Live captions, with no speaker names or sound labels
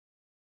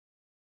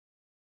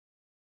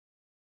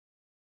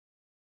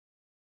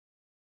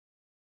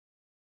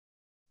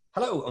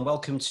Hello and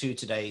welcome to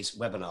today's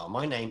webinar.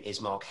 My name is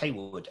Mark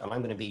Haywood and I'm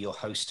going to be your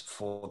host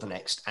for the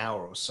next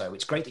hour or so.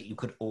 It's great that you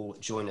could all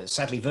join us,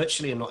 sadly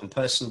virtually and not in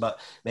person,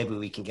 but maybe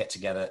we can get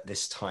together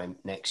this time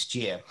next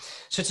year.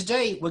 So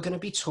today we're going to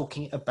be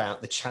talking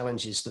about the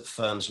challenges that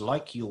firms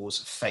like yours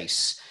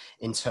face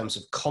in terms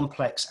of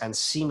complex and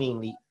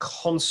seemingly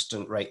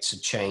constant rates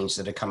of change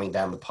that are coming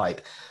down the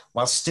pipe,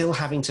 while still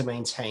having to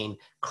maintain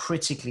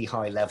critically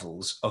high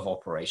levels of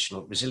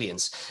operational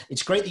resilience.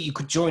 It's great that you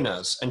could join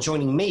us, and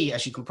joining me,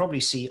 as you can probably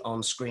see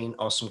on screen,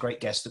 are some great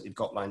guests that we've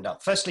got lined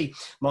up. Firstly,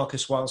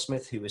 Marcus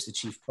Wildsmith, who is the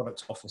Chief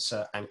Product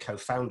Officer and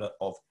co-founder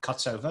of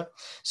Cutover.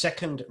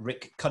 Second,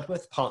 Rick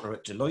Cudworth, partner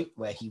at Deloitte,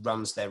 where he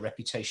runs their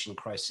reputation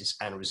crisis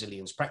and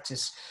resilience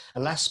practice.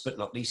 And last but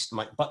not least,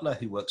 Mike Butler,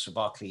 who works for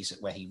Barclays,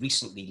 where he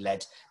recently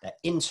led their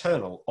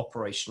internal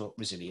operational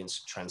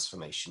resilience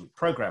transformation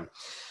program.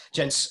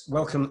 Gents,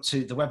 welcome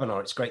to the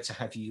webinar. It's great to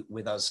have you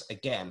with us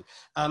again.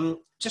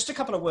 Just a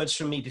couple of words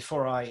from me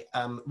before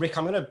Rick,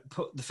 I'm going to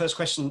put the first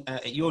question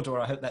at your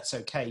door. I hope that's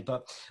okay.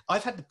 But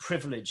I've had the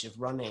privilege of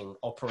running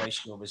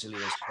operational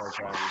resilience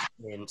programs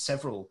in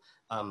several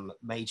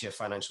major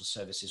financial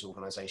services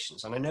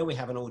organizations. And I know we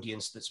have an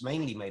audience that's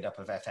mainly made up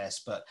of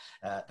FS, but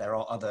there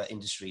are other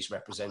industries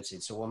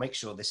represented. So we'll make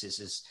sure this is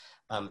as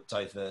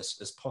diverse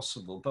as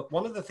possible. But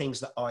one of the things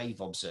that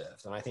I've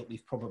observed, and I think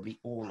we've probably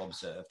all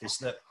observed, is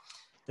that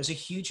there's a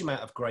huge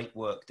amount of great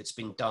work that's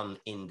been done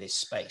in this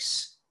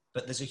space,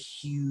 but there's a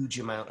huge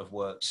amount of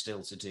work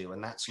still to do,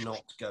 and that's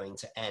not going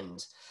to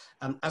end.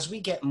 As we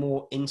get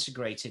more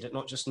integrated at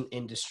not just an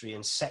industry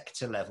and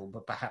sector level,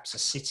 but perhaps a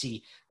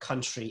city,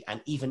 country,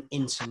 and even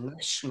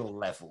international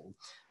level,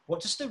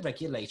 what does the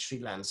regulatory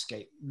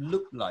landscape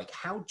look like?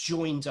 How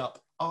joined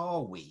up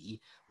are we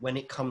when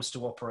it comes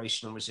to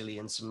operational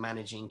resilience and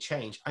managing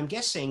change? I'm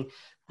guessing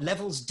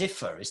levels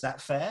differ. Is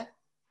that fair?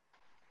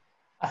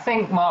 I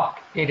think, Mark,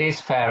 it is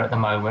fair at the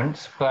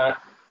moment, but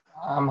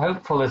I'm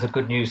hopeful there's a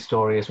good news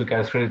story as we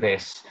go through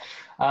this.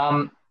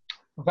 About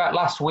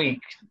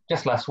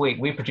just last week,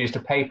 we produced a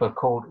paper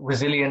called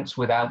Resilience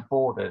Without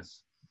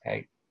Borders.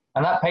 Okay?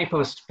 And that paper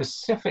was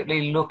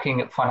specifically looking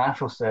at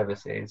financial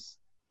services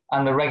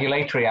and the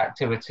regulatory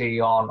activity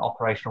on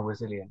operational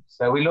resilience.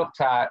 So we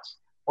looked at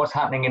what's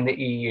happening in the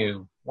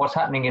EU, what's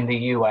happening in the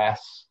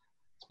US,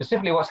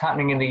 specifically what's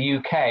happening in the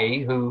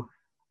UK, who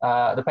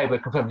the paper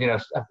confirmed,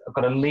 have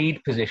got a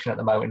lead position at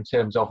the moment in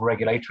terms of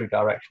regulatory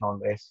direction on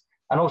this,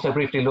 and also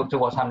briefly looked at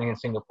what's happening in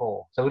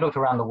Singapore. So we looked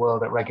around the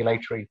world at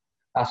regulatory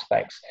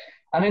aspects.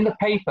 And in the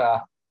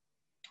paper,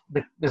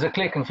 there's a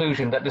clear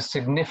conclusion that there's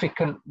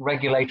significant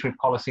regulatory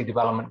policy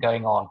development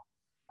going on,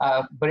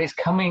 but it's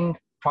coming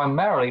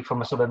primarily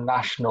from a sort of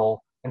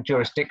national and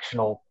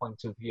jurisdictional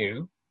point of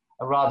view,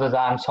 rather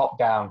than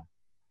top-down.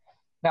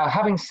 Now,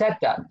 having said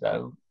that,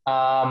 though,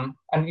 and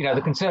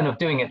the concern of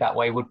doing it that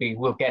way would be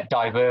we'll get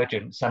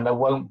divergence and there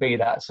won't be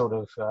that sort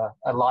of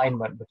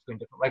alignment between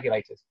different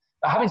regulators.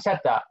 But having said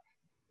that,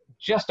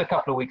 just a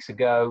couple of weeks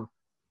ago,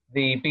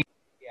 the BCS,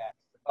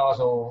 the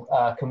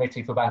Basel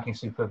Committee for Banking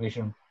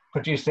Supervision,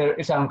 produced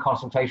its own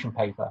consultation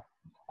paper,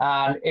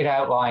 and it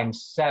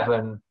outlines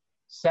seven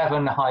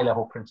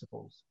high-level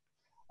principles.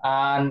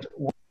 And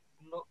when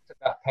we looked at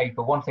that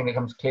paper, one thing that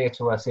comes clear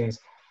to us is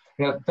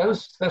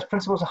those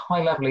principles are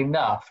high level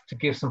enough to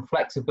give some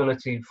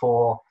flexibility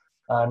for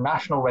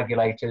national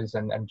regulators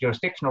and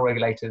jurisdictional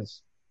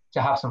regulators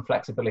to have some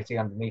flexibility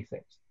underneath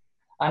it.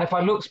 And if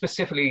I look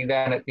specifically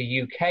then at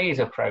the UK's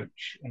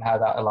approach and how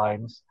that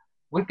aligns,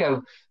 we'd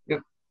go,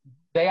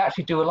 they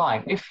actually do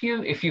align. If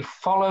you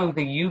follow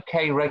the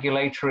UK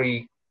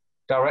regulatory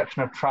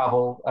direction of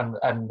travel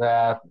and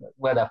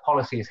where their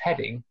policy is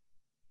heading,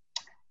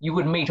 you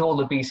would meet all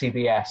the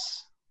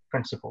BCBS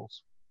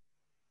principles.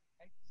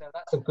 So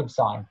that's a good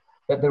sign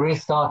that there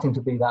is starting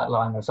to be that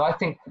alignment. So I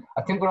think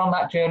we're on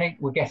that journey.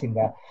 We're getting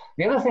there.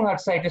 The other thing I'd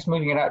say, just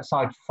moving it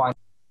outside financial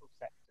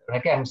sector, and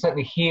again,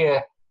 certainly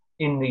here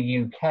in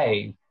the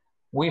UK,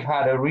 we've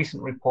had a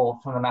recent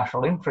report from the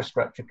National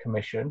Infrastructure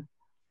Commission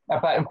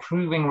about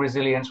improving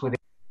resilience within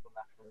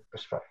national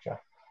infrastructure.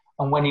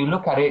 And when you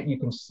look at it, you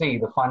can see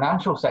the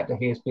financial sector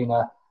here has been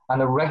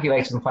and the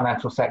regulators in the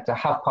financial sector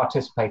have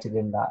participated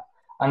in that.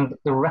 And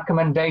the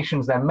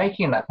recommendations they're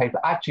making in that paper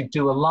actually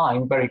do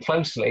align very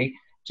closely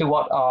to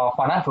what our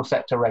financial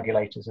sector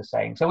regulators are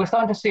saying. So we're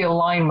starting to see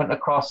alignment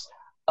across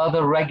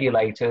other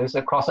regulators,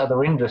 across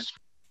other industries,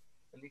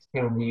 at least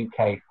here in the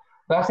UK.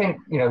 But I think,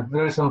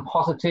 there is some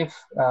positive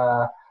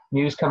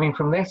news coming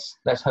from this.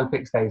 Let's hope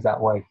it stays that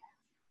way.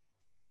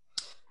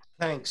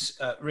 Thanks,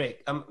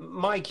 Rick.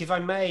 Mike, if I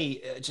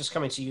may, just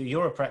coming to you,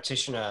 you're a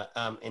practitioner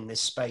in this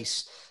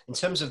space. In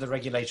terms of the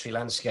regulatory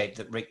landscape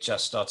that Rick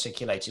just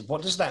articulated,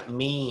 what does that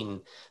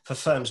mean for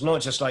firms,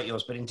 not just like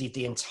yours, but indeed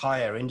the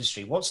entire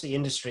industry? What's the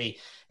industry,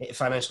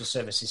 financial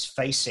services,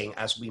 facing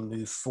as we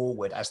move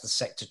forward, as the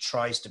sector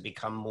tries to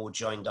become more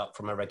joined up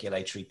from a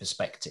regulatory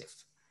perspective?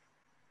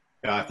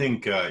 Yeah, I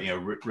think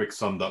Rick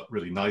summed up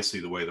really nicely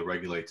the way the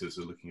regulators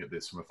are looking at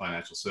this from a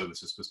financial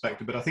services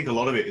perspective. But I think a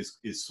lot of it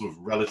is sort of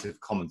relative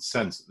common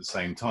sense at the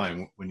same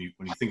time. When you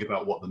think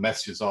about what the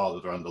messages are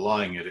that are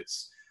underlying it,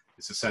 it's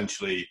It's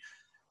essentially,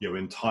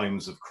 in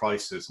times of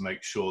crisis,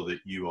 make sure that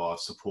you are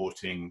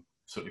supporting,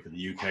 certainly for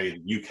the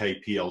UK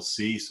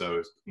PLC,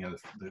 so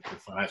the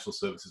financial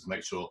services,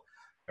 make sure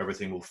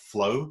everything will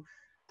flow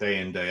day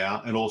in, day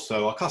out, and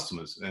also our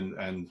customers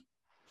and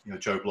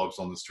Joe Bloggs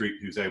on the street,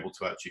 who's able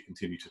to actually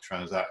continue to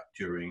transact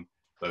during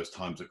those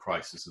times of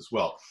crisis as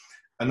well.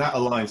 And that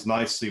aligns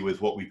nicely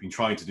with what we've been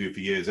trying to do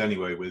for years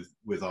anyway,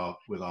 with our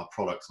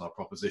products and our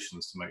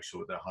propositions, to make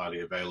sure that they're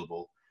highly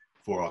available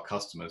for our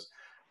customers.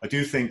 I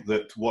do think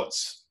that what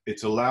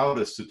it's allowed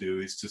us to do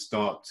is to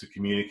start to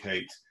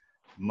communicate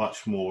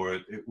much more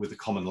with a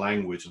common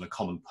language and a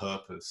common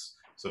purpose,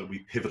 so that we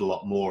pivot a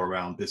lot more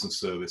around business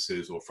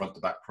services or front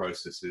to back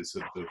processes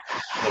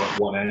at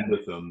one end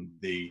of them,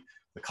 the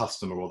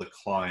customer or the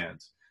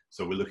client.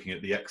 So we're looking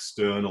at the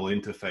external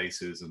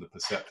interfaces and the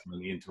perception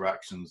and the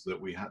interactions that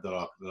we have, that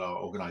our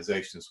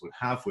organizations would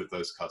have with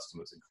those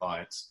customers and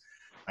clients,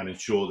 and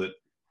ensure that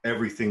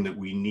everything that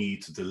we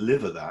need to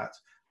deliver that,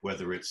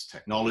 whether it's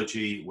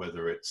technology,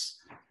 whether it's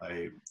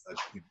a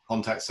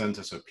contact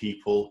center, so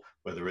people,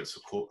 whether it's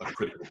a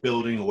critical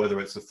building, or whether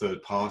it's a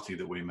third party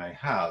that we may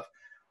have,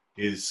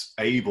 is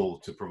able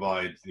to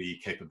provide the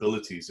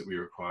capabilities that we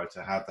require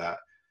to have that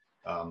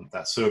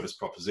service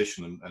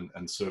proposition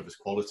and service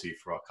quality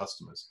for our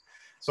customers.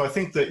 So I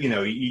think that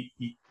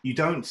you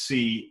don't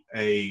see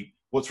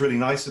what's really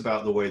nice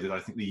about the way that I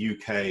think the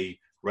UK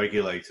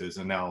regulators,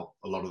 and now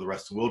a lot of the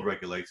rest of the world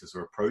regulators,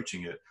 are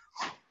approaching it.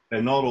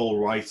 They're not all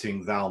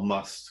writing "thou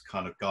must"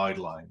 kind of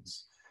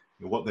guidelines.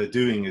 What they're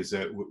doing is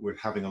that we're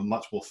having a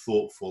much more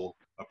thoughtful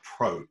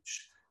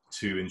approach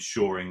to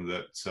ensuring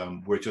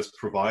that we're just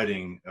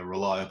providing a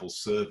reliable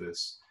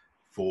service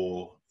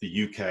for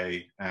the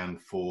UK and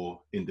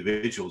for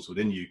individuals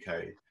within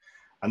UK.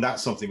 And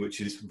that's something which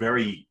is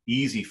very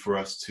easy for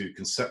us to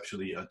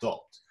conceptually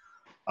adopt.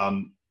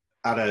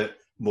 At a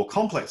more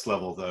complex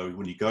level, though,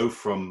 when you go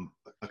from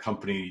a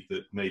company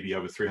that may be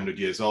over 300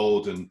 years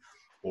old,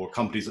 or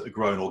companies that are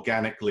grown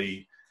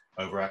organically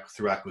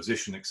through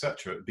acquisition,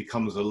 etc., it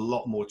becomes a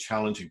lot more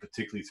challenging,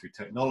 particularly through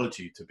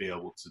technology, to be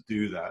able to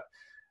do that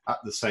at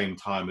the same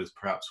time as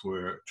perhaps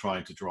we're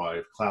trying to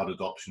drive cloud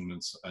adoption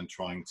and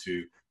trying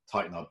to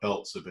tighten our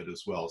belts a bit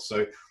as well.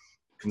 So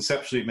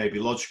conceptually, it may be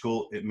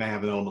logical, it may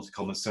have an element of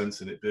common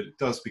sense in it, but it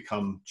does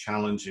become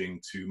challenging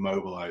to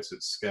mobilize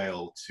at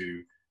scale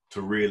to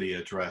really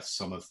address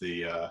some of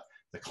the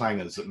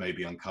clangers that may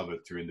be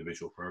uncovered through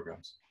individual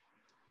programs.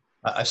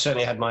 I've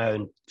certainly had my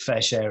own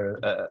fair share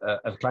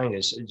of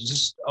clangers.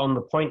 Just on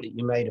the point that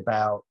you made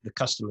about the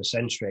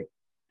customer-centric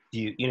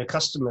view,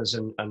 customers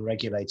and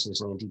regulators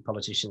and indeed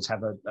politicians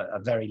have a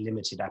very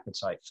limited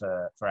appetite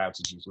for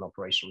outages and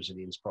operational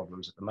resilience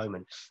problems at the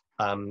moment.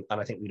 And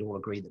I think we'd all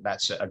agree that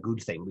that's a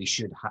good thing. We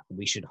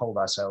should hold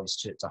ourselves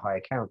to high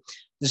account.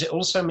 Does it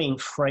also mean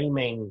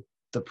framing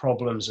the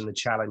problems and the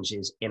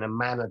challenges in a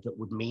manner that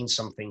would mean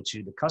something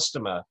to the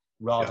customer,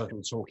 rather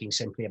than talking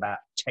simply about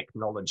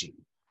technology?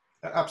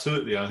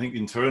 Absolutely. I think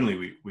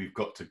internally we've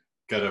got to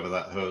get over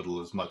that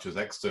hurdle as much as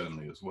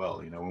externally as well.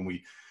 When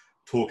we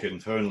talk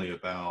internally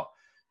about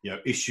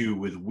issue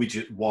with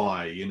widget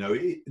Y,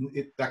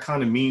 that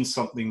kind of means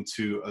something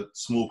to a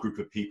small group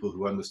of people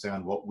who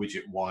understand what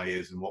widget Y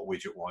is and what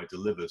widget Y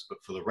delivers.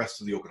 But for the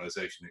rest of the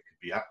organization, it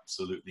could be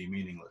absolutely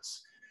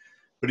meaningless.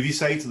 But if you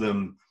say to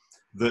them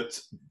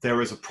that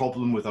there is a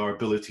problem with our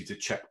ability to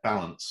check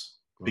balance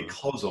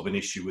because of an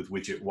issue with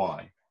widget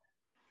Y,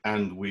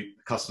 and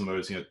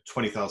customers,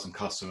 20,000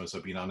 customers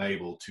have been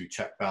unable to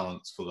check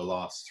balance for the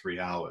last 3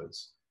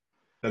 hours,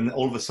 then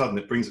all of a sudden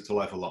it brings it to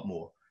life a lot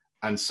more.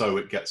 And so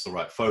it gets the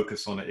right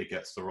focus on it, it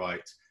gets the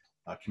right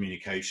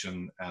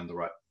communication and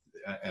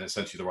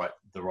essentially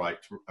the right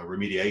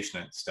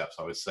remediation steps,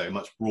 I would say,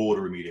 much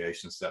broader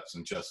remediation steps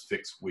than just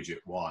fix widget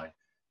Y.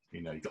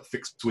 You've got to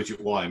fix widget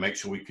Y, make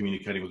sure we're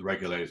communicating with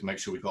regulators, make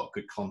sure we've got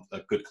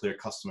good, clear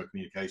customer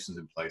communications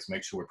in place,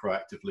 make sure we're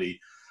proactively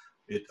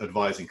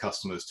advising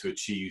customers to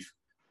achieve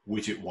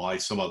widget Y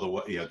some other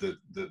way,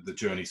 the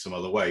journey some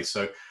other way.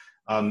 So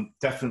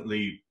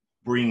definitely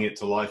bringing it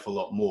to life a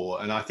lot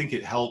more. And I think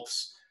it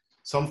helps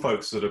some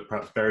folks that are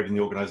perhaps buried in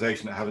the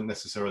organization that haven't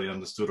necessarily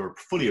understood or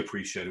fully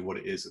appreciated what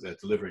it is that they're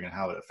delivering and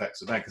how it affects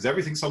the bank. Because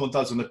everything someone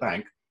does in the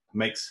bank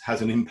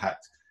has an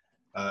impact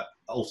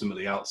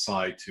ultimately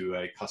outside to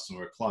a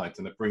customer or client,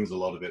 and it brings a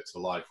lot of it to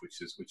life,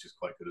 which is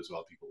quite good as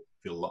well. People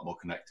feel a lot more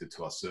connected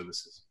to our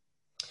services.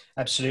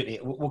 Absolutely.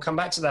 We'll come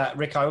back to that.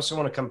 Rick, I also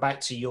want to come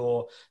back to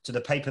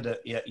the paper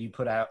that you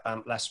put out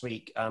last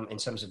week in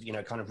terms of,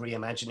 kind of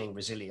reimagining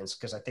resilience,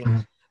 because I think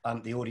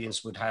the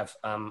audience would have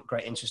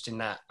great interest in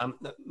that.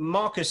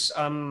 Marcus,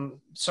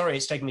 sorry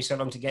it's taken me so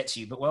long to get to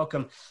you, but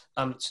welcome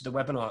to the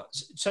webinar.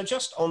 So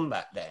just on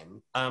that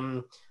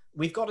then,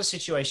 we've got a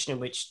situation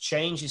in which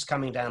change is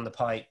coming down the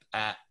pipe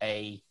at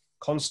a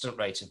constant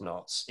rate of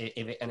knots.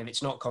 If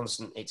it's not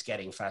constant, it's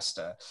getting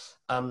faster.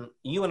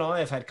 You and I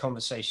have had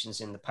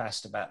conversations in the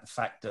past about the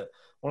fact that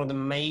one of the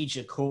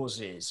major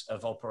causes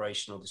of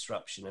operational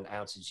disruption and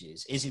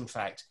outages is in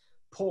fact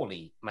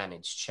poorly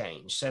managed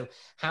change. So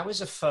how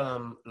is a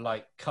firm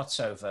like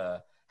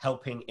Cutover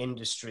helping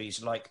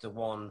industries like the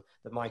one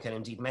that Mike and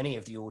indeed many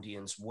of the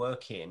audience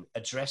work in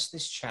address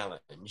this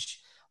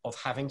challenge of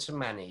having to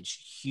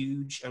manage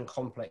huge and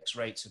complex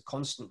rates of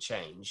constant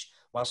change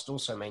whilst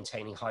also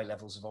maintaining high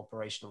levels of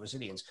operational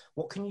resilience?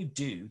 What can you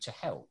do to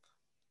help?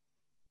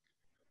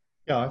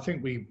 Yeah, I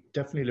think we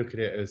definitely look at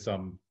it as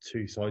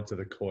two sides of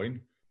the coin.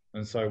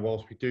 And so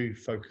whilst we do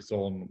focus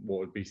on what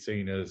would be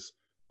seen as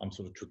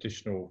sort of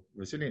traditional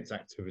resilience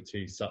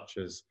activities, such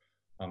as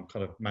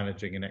kind of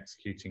managing and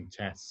executing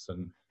tests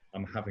and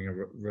having a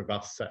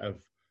robust set of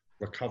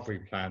recovery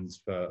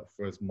plans for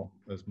as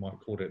Mike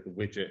called it, the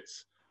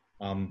widgets.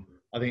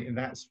 I think in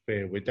that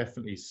sphere, we're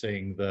definitely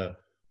seeing the,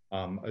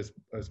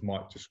 as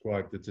Mike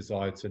described, the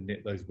desire to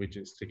knit those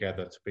widgets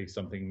together to be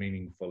something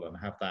meaningful and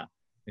have that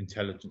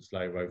intelligence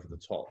layer over the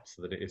top,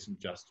 so that it isn't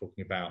just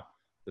talking about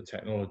the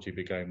technology,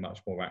 but going much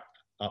more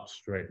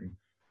upstream.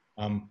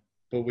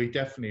 But we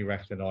definitely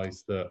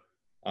recognise that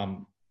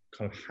kind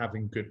of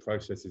having good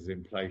processes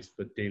in place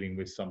for dealing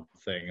with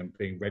something and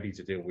being ready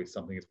to deal with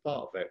something is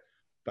part of it,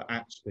 but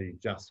actually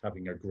just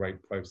having a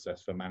great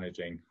process for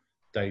managing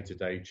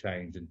day-to-day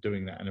change and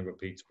doing that in a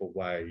repeatable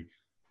way,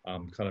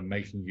 kind of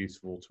making use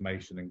of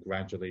automation and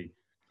gradually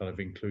kind of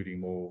including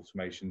more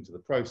automation into the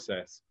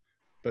process,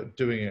 but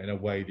doing it in a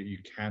way that you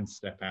can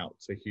step out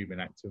to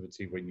human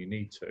activity when you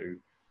need to,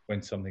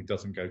 when something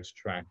doesn't go to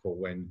track, or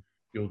when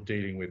you're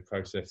dealing with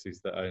processes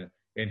that are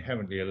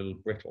inherently a little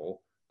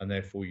brittle, and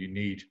therefore you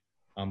need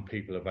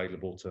people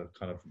available to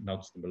kind of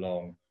nudge them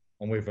along.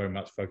 And we're very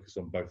much focused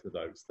on both of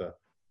those, the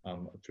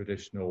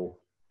traditional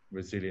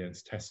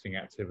resilience testing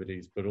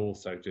activities, but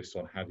also just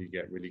on how do you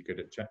get really good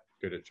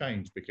at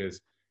change,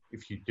 because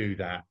if you do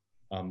that,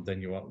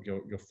 then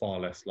you're far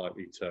less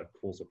likely to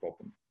cause a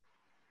problem.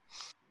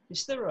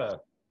 Is there a,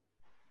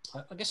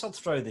 I guess I'll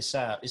throw this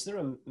out, is there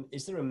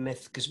a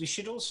myth, because we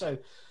should also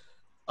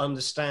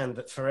understand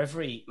that for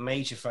every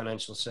major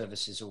financial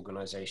services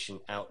organization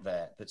out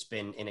there that's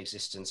been in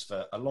existence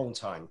for a long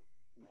time,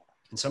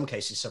 in some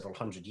cases several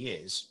hundred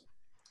years,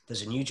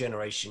 there's a new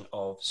generation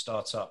of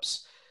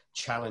startups,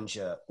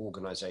 challenger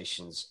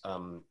organizations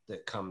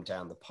that come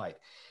down the pipe.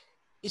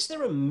 Is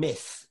there a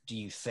myth, do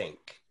you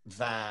think,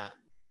 that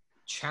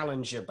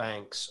challenger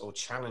banks or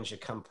challenger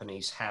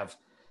companies have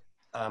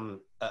an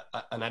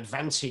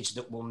advantage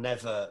that will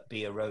never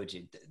be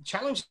eroded?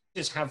 Challengers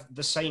have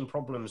the same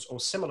problems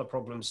or similar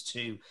problems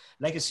to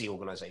legacy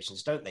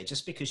organizations, don't they?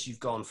 Just because you've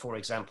gone, for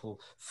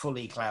example,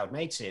 fully cloud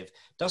native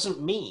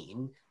doesn't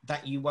mean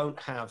that you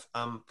won't have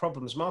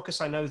problems. Marcus,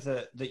 I know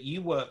that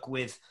you work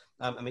with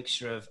a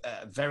mixture of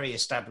very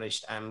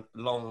established and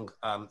long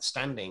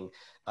standing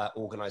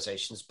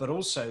organizations, but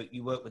also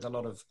you work with a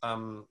lot of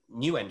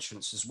new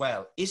entrants as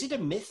well. Is it a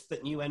myth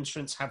that new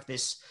entrants have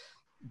this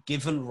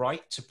given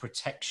right to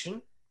protection?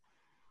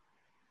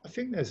 I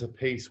think there's a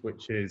piece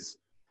which is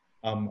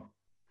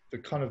the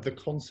kind of the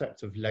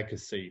concept of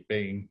legacy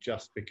being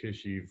just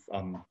because you've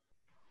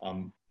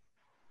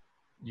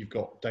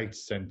got data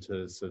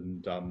centers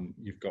and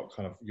you've got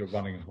kind of, you're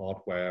running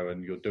hardware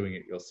and you're doing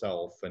it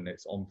yourself and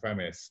it's on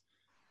premise.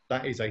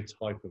 That is a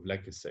type of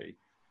legacy,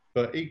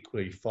 but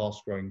equally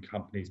fast growing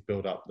companies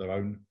build up their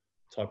own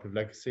type of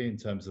legacy in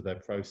terms of their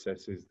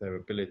processes, their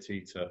ability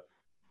to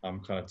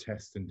kind of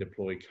test and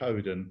deploy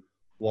code. And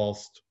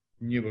whilst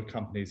newer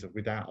companies have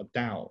without a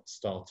doubt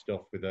started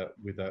off with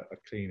a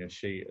cleaner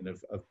sheet and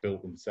have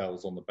built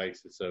themselves on the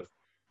basis of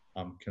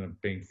kind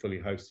of being fully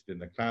hosted in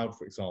the cloud,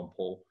 for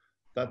example,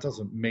 that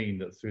doesn't mean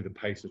that through the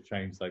pace of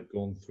change they've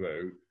gone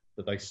through,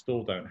 that they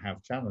still don't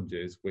have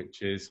challenges,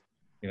 which is,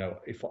 you know,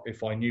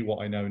 if I knew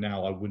what I know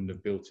now, I wouldn't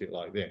have built it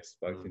like this,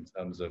 both in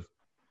terms of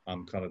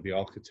kind of the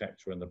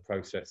architecture and the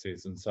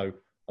processes. And so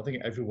I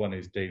think everyone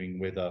is dealing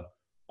with a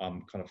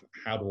kind of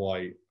how do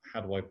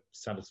I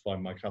satisfy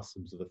my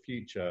customers of the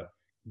future,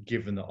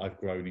 given that I've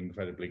grown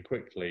incredibly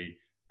quickly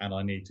and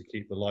I need to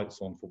keep the lights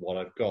on for what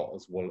I've got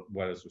as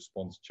well as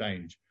respond to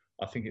change.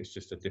 I think it's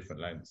just a different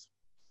lens.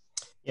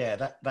 Yeah,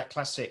 that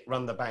classic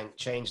run the bank,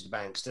 change the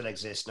bank still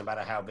exists no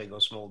matter how big or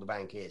small the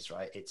bank is,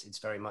 right? It's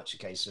very much a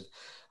case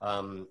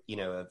of, you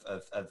know,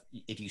 of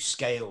if you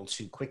scale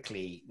too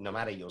quickly, no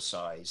matter your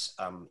size,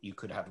 you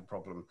could have a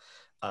problem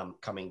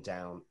coming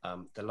down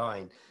the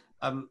line.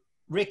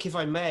 Rick, if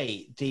I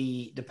may,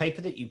 the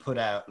paper that you put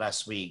out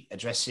last week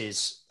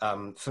addresses,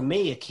 for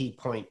me, a key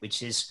point,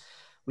 which is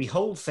we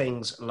hold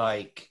things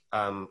like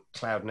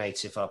cloud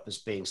native up as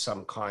being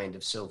some kind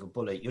of silver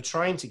bullet. You're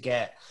trying to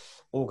get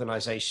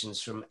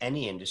organizations from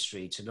any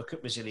industry to look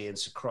at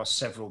resilience across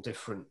several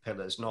different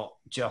pillars, not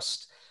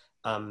just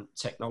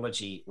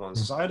technology ones.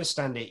 As I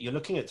understand it, you're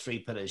looking at three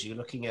pillars. You're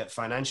looking at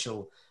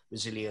financial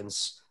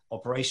resilience,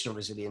 operational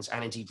resilience,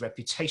 and indeed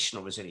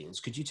reputational resilience.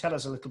 Could you tell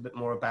us a little bit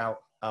more about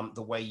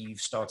the way you've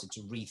started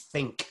to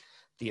rethink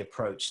the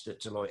approach that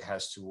Deloitte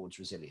has towards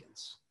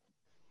resilience?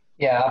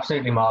 Yeah,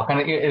 absolutely, Mark. And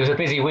it was a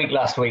busy week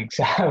last week.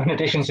 So in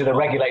addition to the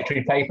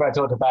regulatory paper I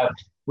talked about,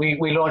 we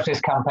launched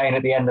this campaign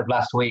at the end of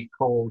last week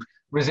called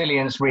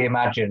Resilience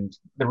Reimagined,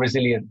 the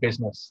Resilient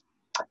Business.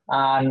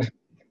 And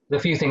there's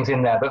a few things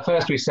in there. But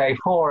first we say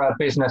for a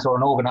business or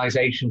an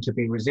organization to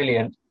be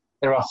resilient,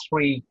 there are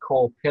three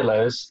core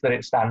pillars that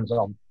it stands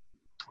on.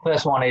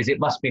 First one is it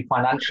must be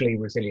financially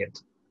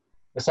resilient.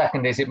 The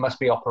second is it must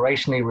be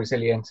operationally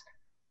resilient.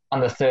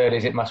 And the third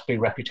is it must be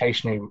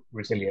reputationally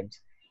resilient.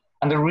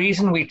 And the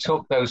reason we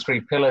took those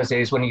three pillars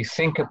is when you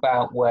think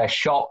about where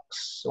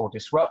shocks or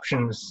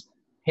disruptions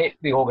hit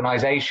the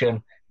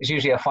organization, it's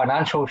usually a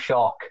financial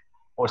shock,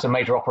 or it's a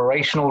major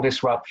operational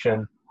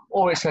disruption,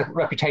 or it's a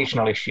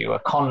reputational issue, a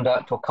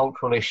conduct or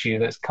cultural issue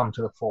that's come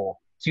to the fore.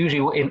 It's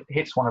usually it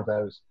hits one of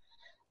those.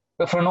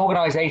 But for an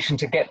organization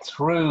to get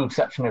through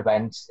such an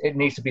event, it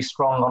needs to be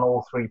strong on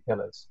all three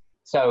pillars.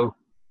 So,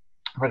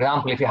 for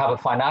example, if you have a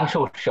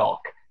financial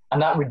shock,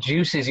 and that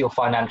reduces your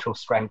financial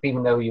strength,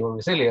 even though you're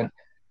resilient,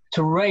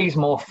 to raise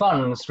more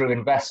funds through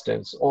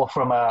investors or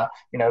from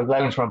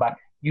loans from a bank,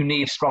 you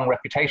need strong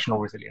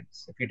reputational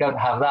resilience. If you don't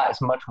have that,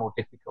 it's much more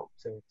difficult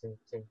to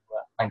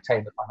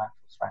maintain the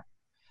financial strength.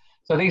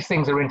 So these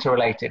things are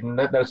interrelated, and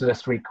those are the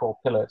three core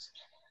pillars.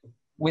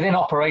 Within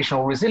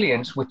operational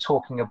resilience, we're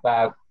talking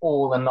about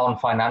all the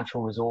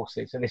non-financial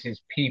resources. So this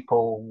is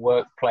people,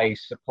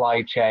 workplace,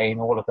 supply chain,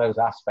 all of those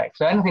aspects.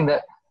 So anything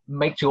that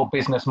makes your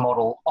business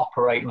model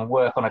operate and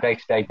work on a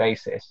day-to-day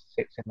basis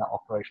sits in that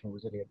operational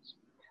resilience.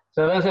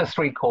 So those are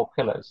three core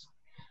pillars.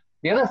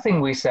 The other thing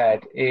we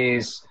said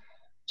is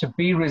to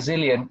be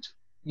resilient,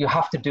 you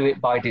have to do it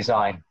by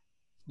design.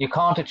 You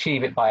can't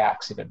achieve it by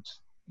accident.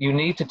 You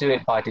need to do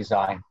it by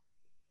design.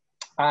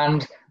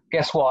 And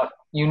guess what?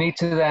 You need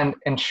to then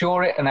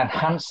ensure it and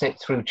enhance it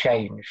through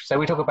change. So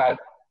we talk about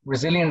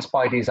resilience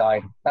by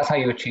design. That's how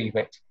you achieve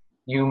it.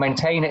 You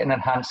maintain it and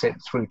enhance it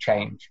through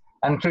change.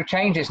 And through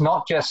change is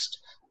not just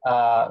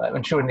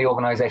ensuring the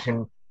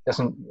organization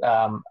doesn't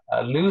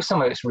lose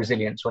some of its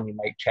resilience when you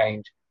make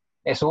change.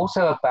 It's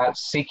also about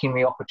seeking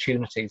the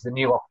opportunities, the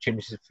new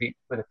opportunities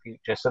for the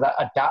future. So that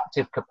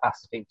adaptive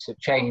capacity to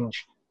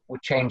change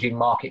with changing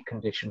market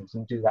conditions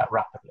and do that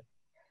rapidly.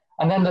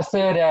 And then the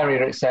third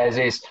area it says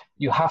is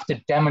you have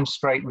to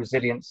demonstrate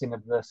resilience in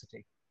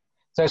adversity.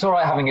 So it's all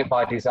right having it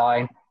by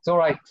design. It's all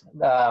right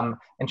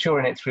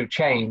ensuring it through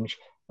change.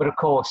 But of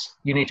course,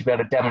 you need to be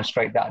able to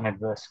demonstrate that in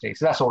adversity.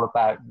 So that's all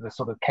about the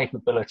sort of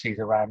capabilities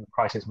around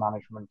crisis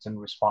management and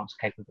response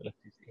capabilities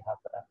that you have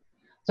there.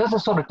 So those are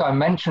sort of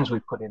dimensions we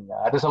put in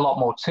there. There's a lot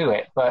more to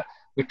it, but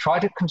we try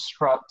to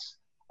construct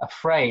a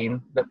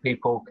frame that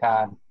people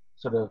can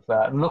sort of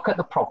look at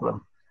the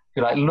problem, if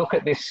you like, look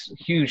at this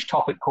huge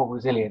topic called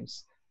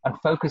resilience and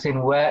focus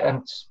in where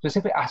and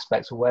specific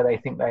aspects of where they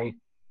think they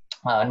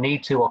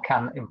need to or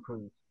can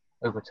improve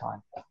over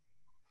time.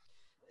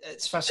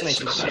 It's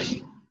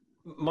fascinating.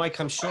 Mike,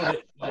 I'm sure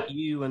that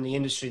you and the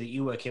industry that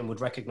you work in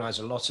would recognize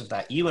a lot of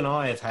that. You and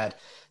I have had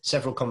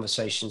several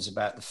conversations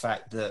about the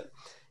fact that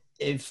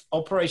if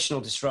operational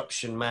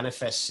disruption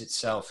manifests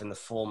itself in the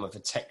form of a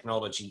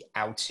technology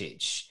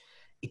outage,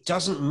 it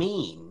doesn't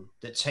mean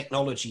that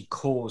technology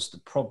caused the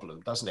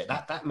problem, doesn't it?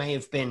 That may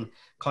have been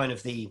kind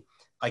of the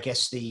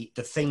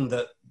thing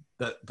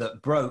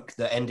that broke,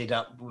 that ended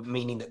up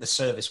meaning that the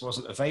service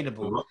wasn't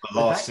available. The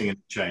last thing in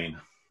the chain.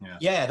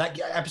 Yeah,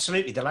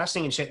 absolutely. The last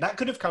thing in that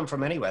could have come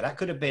from anywhere. That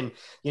could have been,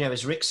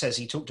 as Rick says,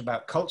 he talked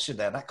about culture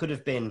there. That could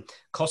have been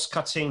cost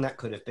cutting. That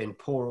could have been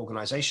poor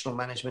organizational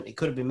management. It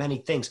could have been many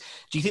things.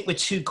 Do you think we're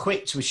too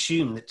quick to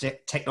assume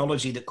that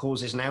technology that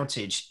causes an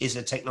outage is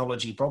a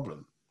technology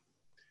problem?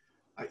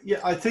 Yeah,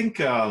 I think,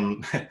 I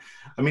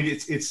mean,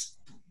 it's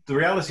the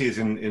reality is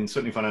in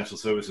certainly financial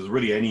services,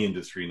 really any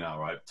industry now,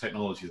 right?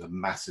 Technology is a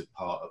massive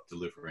part of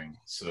delivering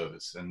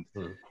service.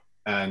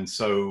 And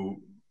so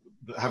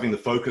having the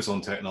focus on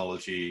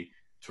technology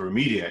to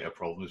remediate a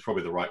problem is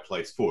probably the right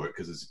place for it,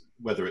 because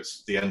whether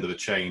it's the end of the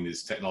chain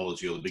is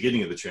technology or the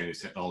beginning of the chain is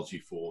technology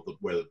for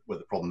where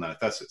the problem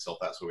manifests itself,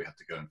 that's where we have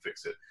to go and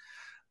fix it.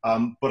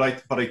 But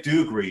I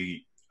do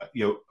agree,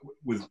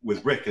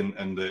 with Rick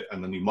and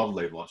the new model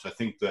they've launched. I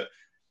think that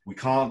we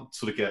can't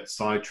sort of get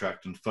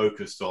sidetracked and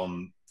focused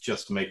on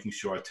just making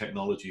sure our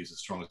technology is as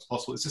strong as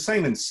possible. It's the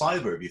same in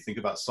cyber. If you think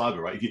about cyber,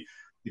 right?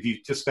 If you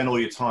just spend all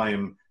your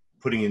time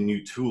putting in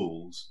new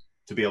tools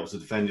to be able to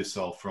defend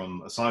yourself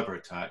from a cyber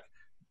attack,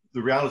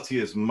 the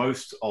reality is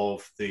most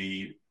of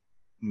the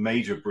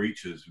major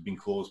breaches have been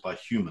caused by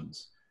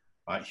humans,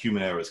 right?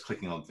 Human errors,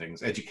 clicking on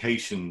things.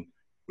 Education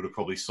would have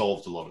probably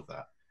solved a lot of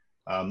that.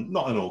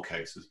 Not in all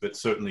cases, but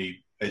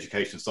certainly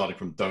education, starting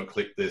from don't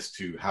click this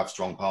to have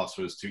strong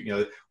passwords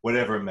to,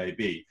 whatever it may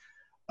be.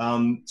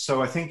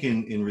 So I think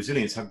in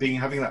resilience, having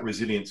that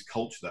resilience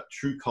culture, that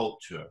true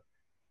culture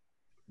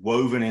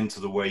woven into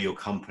the way your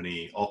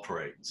company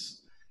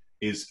operates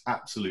is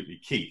absolutely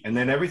key. And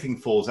then everything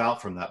falls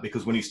out from that,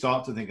 because when you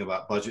start to think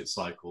about budget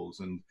cycles,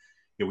 and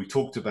we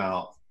talked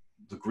about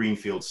the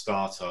greenfield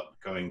startup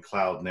going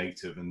cloud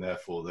native, and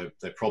therefore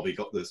they probably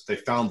got this, they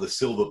found the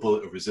silver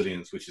bullet of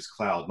resilience, which is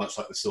cloud, much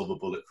like the silver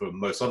bullet for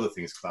most other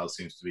things cloud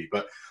seems to be.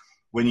 But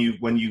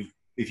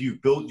if you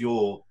built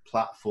your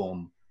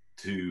platform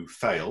to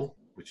fail,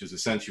 which is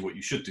essentially what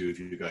you should do if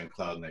you're going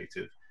cloud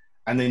native,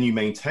 and then you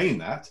maintain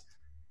that,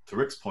 to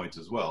Rick's point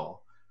as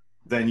well,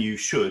 then you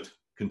should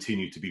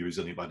continue to be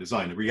resilient by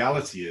design. The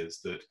reality is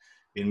that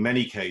in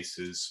many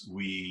cases,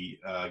 we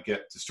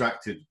get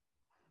distracted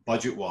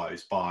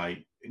budget-wise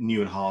by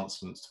new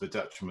enhancements to the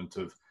detriment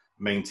of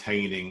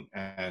maintaining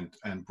and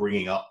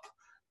bringing up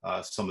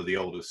some of the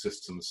older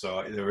systems.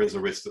 So there is a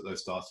risk that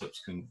those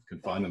startups can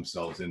find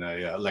themselves in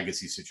a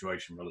legacy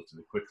situation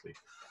relatively quickly.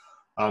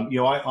 I'd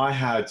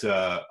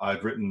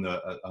written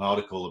an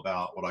article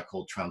about what I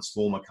call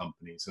transformer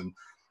companies,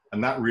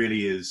 and that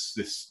really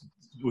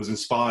was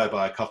inspired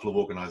by a couple of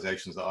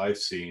organizations that I've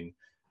seen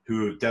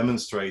who have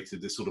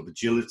demonstrated this sort of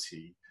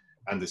agility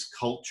and this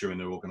culture in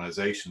their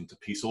organization to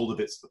piece all the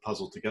bits of the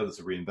puzzle together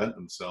to reinvent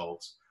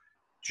themselves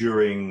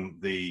during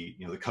the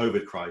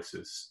COVID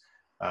crisis,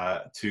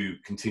 to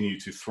continue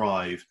to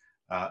thrive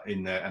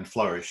in there and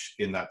flourish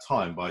in that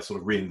time by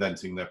sort of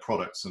reinventing their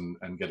products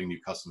and getting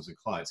new customers and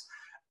clients.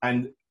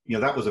 And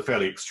that was a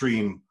fairly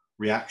extreme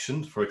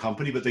reaction for a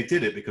company, but they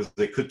did it because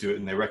they could do it,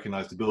 and they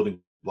recognized the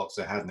building blocks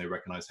they had, and they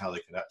recognized how they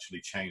could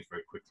actually change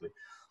very quickly.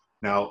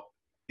 Now,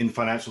 in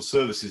financial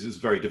services, it's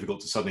very difficult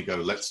to suddenly go,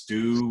 let's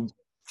do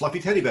fluffy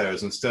teddy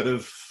bears instead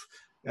of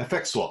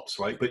FX swaps,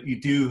 right? But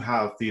you do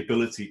have the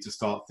ability to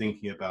start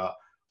thinking about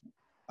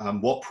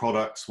what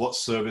products, what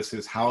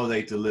services, how are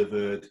they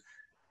delivered,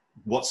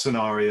 what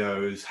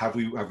scenarios, have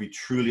we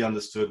truly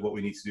understood what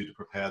we need to do to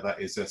prepare that?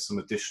 Is there some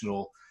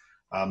additional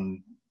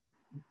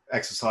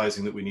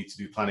exercising that we need to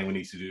do, planning we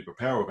need to do to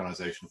prepare our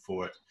organization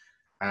for it?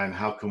 And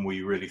how can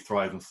we really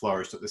thrive and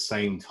flourish at the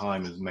same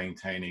time as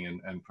maintaining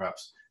and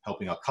perhaps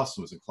helping our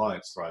customers and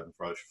clients thrive and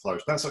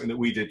flourish? That's something that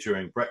we did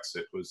during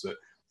Brexit, was that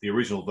the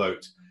original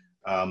vote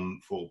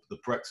for the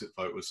Brexit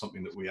vote was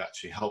something that we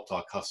actually helped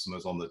our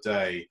customers on the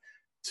day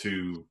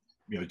to,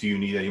 do you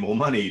need any more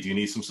money? Do you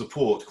need some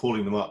support?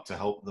 Calling them up to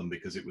help them,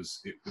 because it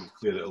was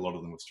clear that a lot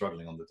of them were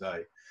struggling on the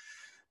day.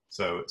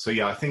 So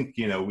yeah, I think,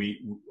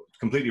 we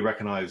completely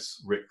recognize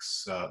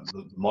Rick's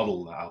the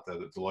model out there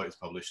that Deloitte has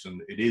published,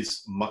 and it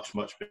is much,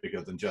 much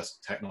bigger than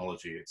just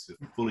technology. It's a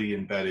fully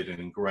embedded and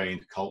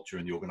ingrained culture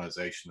in the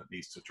organization that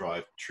needs to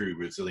drive true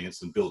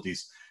resilience and build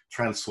these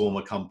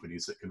transformer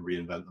companies that can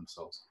reinvent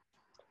themselves.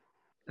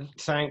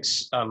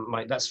 Thanks,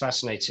 Mike. That's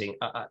fascinating.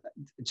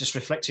 Just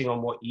reflecting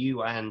on what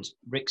you and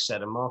Rick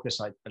said, and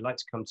Marcus, I'd like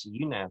to come to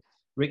you now.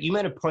 Rick, you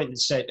made a point that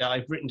said,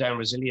 I've written down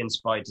resilience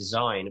by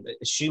design, but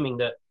assuming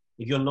that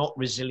if you're not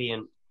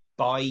resilient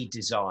by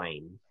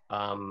design,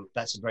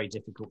 that's a very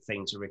difficult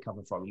thing to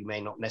recover from. You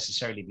may not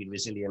necessarily be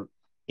resilient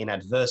in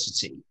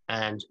adversity.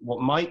 And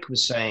what Mike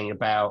was saying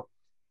about,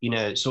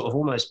 sort of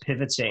almost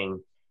pivoting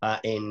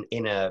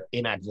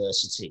in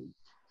adversity,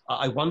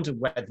 I wonder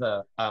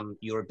whether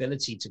your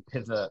ability to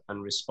pivot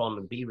and respond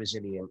and be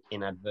resilient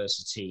in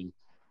adversity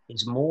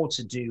is more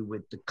to do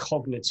with the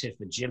cognitive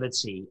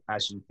agility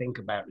as you think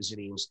about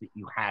resilience that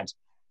you had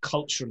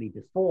culturally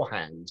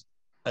beforehand,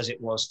 as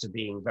it was to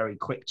being very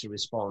quick to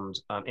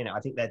respond. I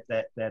think that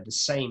they're the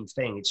same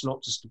thing. It's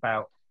not just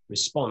about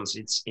response.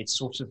 It's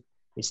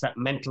that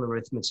mental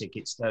arithmetic.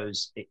 It's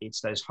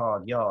those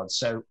hard yards.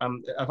 So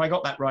have I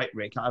got that right,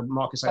 Rick?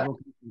 Marcus, I will.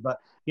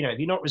 But if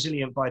you're not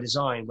resilient by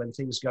design, when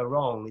things go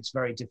wrong, it's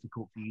very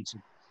difficult for you to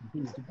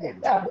continue to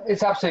build.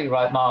 It's absolutely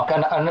right, Mark.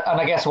 And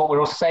I guess what we're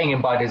also saying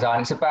in by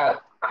design, it's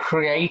about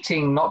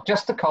creating not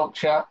just the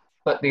culture,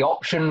 but the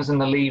options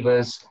and the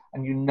levers,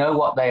 and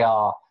what they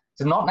are.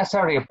 It's not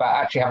necessarily about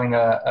actually having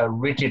a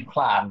rigid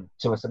plan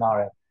to a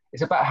scenario.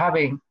 It's about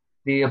having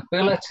the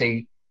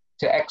ability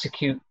to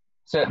execute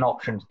certain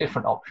options,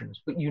 different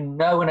options, but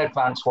in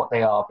advance what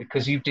they are,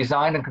 because you've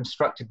designed and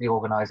constructed the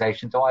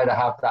organization to either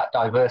have that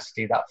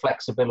diversity, that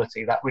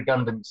flexibility, that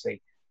redundancy,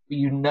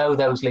 but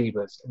those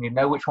levers,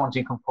 and which ones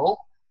you can pull,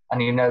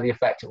 and the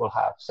effect it will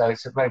have. So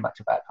it's very much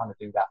about trying to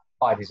do that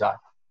by design.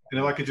 And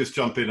if I could just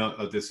jump in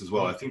on this as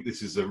well, I think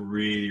this is a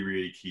really,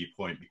 really key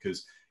point,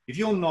 because if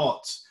you're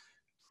not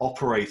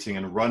operating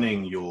and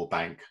running your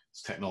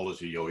bank's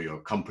technology or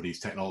your company's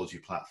technology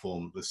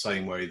platform the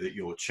same way that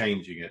you're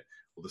changing it,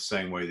 or the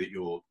same way that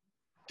you're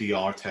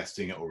DR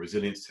testing it or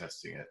resilience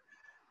testing it,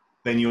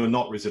 then you're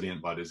not resilient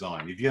by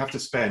design. If you have to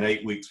spend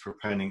 8 weeks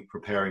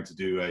preparing to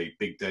do a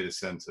big data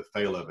center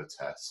failover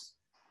test,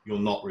 you're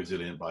not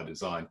resilient by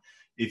design.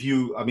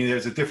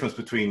 There's a difference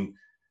between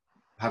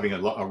having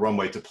a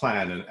runway to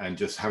plan and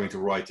just having to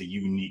write a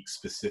unique,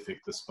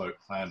 specific, bespoke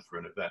plan for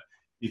an event.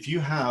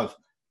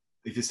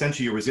 If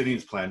essentially your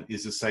resilience plan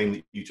is the same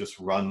that you just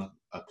run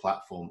a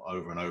platform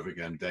over and over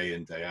again, day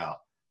in, day out,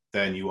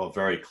 then you are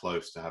very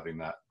close to having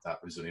that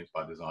resilience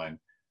by design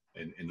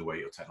in the way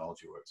your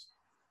technology works.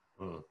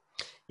 Mm.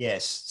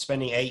 Yes,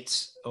 spending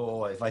 8,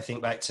 or if I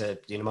think back to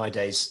my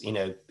days,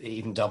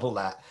 even double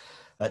that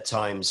at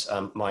times,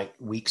 my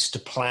weeks to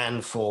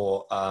plan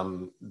for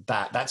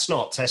that. That's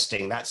not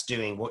testing. That's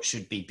doing what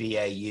should be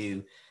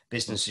BAU,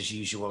 business as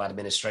usual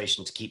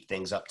administration, to keep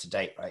things up to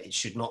date, right? It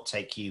should not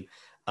take you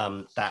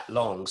that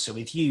long. So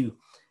if you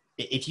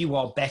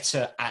are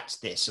better at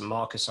this, and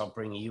Marcus, I'll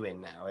bring you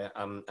in now,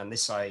 and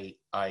this I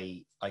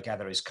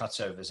gather is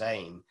Cutover's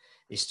aim,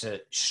 is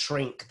to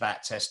shrink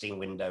that testing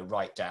window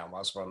right down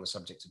whilst we're on the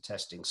subject of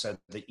testing, so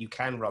that you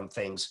can run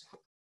things,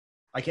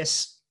 I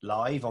guess,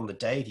 live on the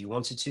day if you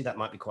wanted to. That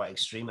might be quite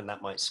extreme and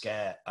that might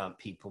scare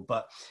people.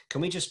 But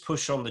can we just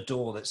push on the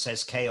door that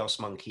says Chaos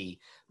Monkey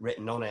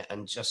written on it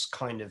and just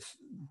kind of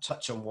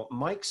touch on what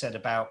Mike said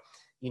about,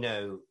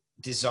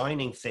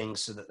 designing things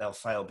so that they'll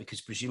fail,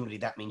 because presumably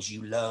that means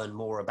you learn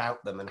more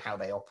about them and how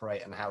they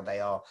operate and how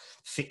they are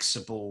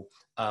fixable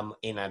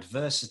in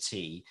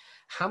adversity.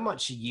 How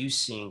much are you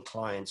seeing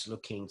clients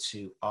looking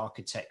to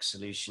architect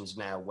solutions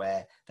now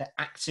where they're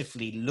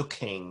actively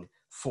looking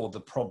for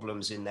the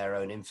problems in their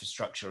own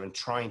infrastructure and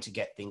trying to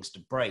get things to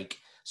break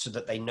so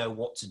that they know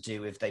what to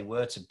do if they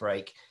were to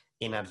break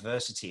in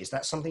adversity? Is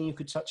that something you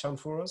could touch on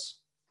for us?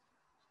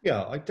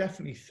 Yeah, I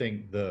definitely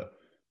think that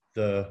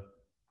the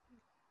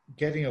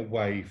getting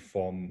away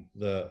from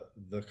the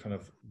kind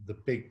of the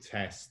big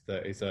test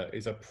that is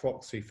a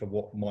proxy for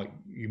what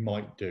you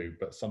might do,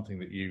 but something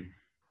that you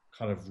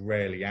kind of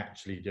rarely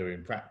actually do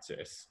in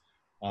practice,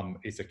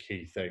 is a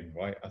key thing,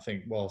 right? I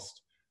think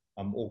whilst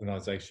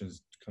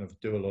organizations kind of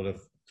do a lot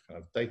of kind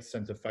of data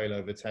center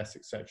failover tests,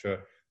 etc.,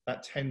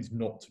 that tends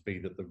not to be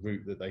the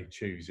route that they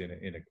choose in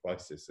a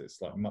crisis. It's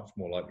like much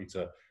more likely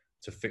to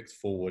fix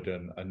forward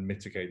and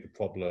mitigate the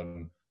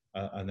problem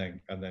and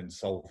then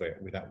solve it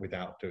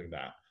without doing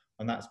that.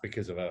 And that's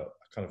because of a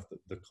kind of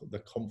the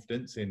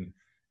confidence in,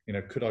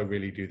 could I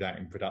really do that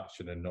in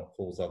production and not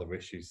cause other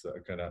issues that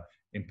are going to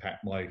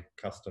impact my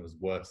customers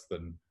worse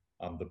than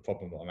the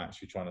problem that I'm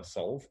actually trying to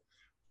solve.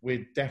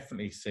 We're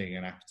definitely seeing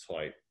an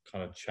appetite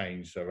kind of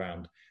change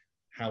around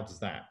how does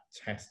that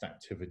test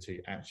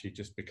activity actually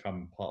just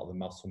become part of the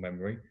muscle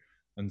memory.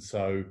 And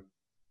so,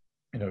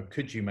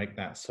 could you make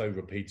that so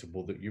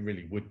repeatable that you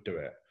really would do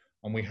it?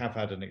 And we have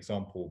had an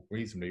example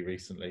reasonably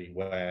recently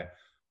where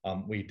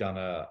we've done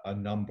a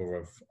number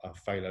of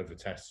failover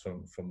tests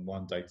from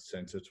one data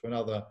center to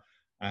another,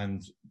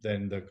 and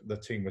then the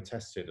team were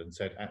tested and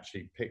said,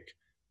 actually pick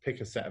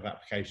a set of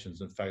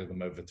applications and fail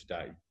them over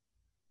today,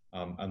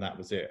 and that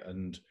was it.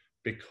 And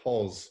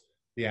because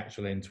the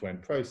actual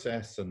end-to-end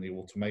process and the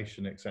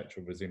automation,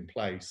 etc., was in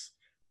place,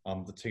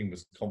 the team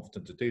was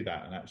confident to do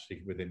that, and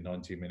actually within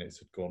 90 minutes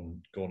had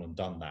gone and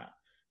done that.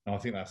 Now, I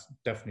think that's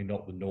definitely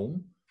not the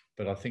norm,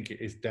 but I think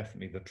it is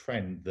definitely the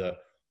trend that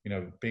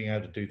being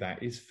able to do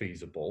that is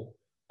feasible.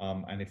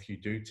 And if you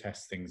do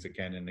test things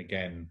again and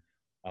again,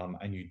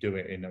 and you do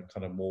it in a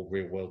kind of more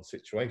real world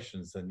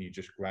situations, then you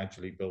just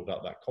gradually build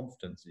up that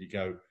confidence. You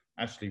go,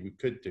 actually, we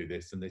could do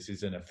this, and this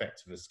is an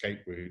effective escape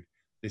route.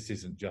 This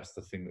isn't just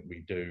the thing that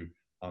we do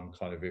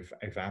kind of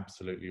if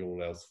absolutely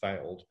all else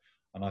failed.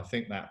 And I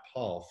think that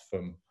path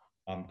from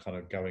kind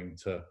of going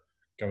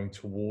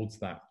towards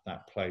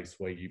that place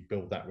where you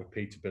build that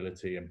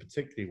repeatability, and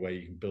particularly where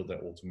you can build that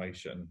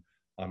automation,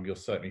 you're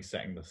certainly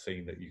setting the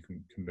scene that you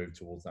can move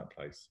towards that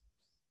place.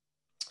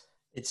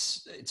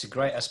 It's a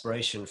great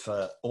aspiration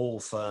for all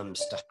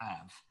firms to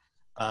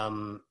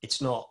have.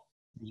 It's not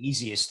the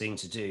easiest thing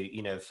to do,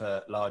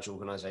 for large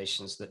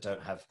organizations that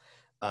don't have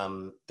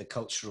the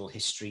cultural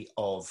history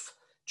of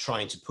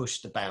trying to push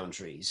the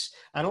boundaries,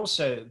 and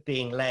also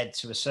being led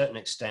to a certain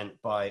extent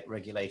by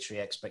regulatory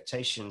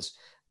expectations.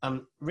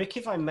 Rick,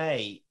 if I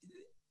may,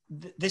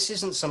 this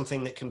isn't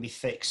something that can be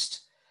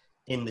fixed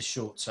in the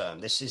short term.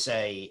 This is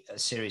a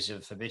series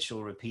of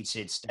habitual,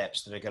 repeated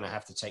steps that are going to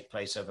have to take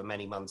place over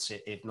many months,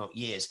 if not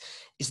years.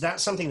 Is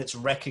that something that's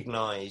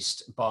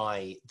recognized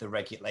by the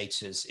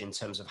regulators in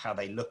terms of how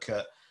they look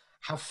at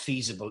how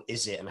feasible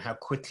is it and how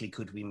quickly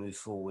could we move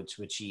forward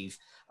to achieve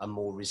a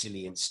more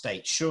resilient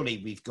state?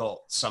 Surely we've got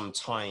some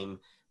time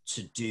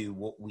to do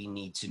what we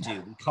need to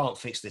do. We can't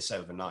fix this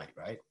overnight,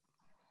 right?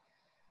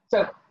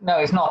 So, no,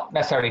 it's not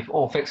necessarily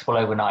all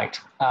fixable overnight,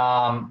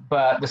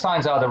 but the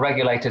signs are the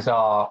regulators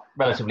are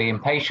relatively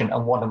impatient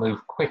and want to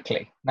move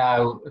quickly.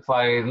 Now, if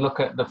I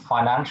look at the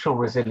financial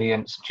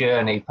resilience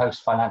journey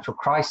post-financial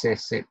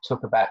crisis, it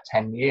took about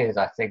 10 years,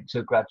 I think,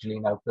 to gradually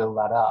build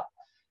that up.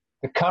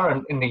 The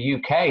current, in the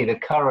UK, the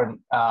current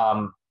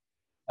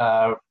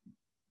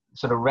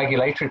sort of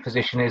regulatory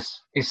position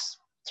is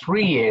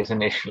 3 years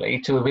initially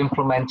to have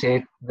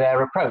implemented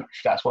their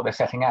approach. That's what they're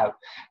setting out.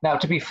 Now,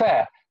 to be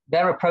fair,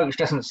 their approach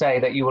doesn't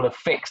say that you will have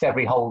fixed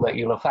every hole that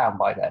you'll have found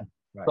by then,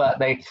 right. But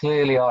they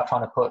clearly are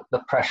trying to put the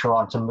pressure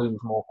on to move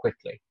more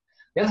quickly.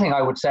 The other thing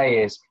I would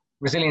say is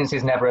resilience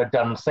is never a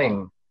done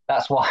thing.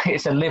 That's why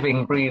it's a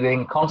living,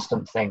 breathing,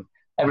 constant thing.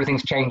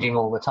 Everything's changing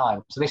all the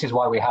time. So this is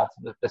why we have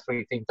the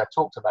 3 themes I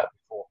talked about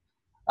before.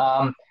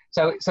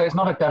 So it's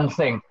not a done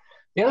thing.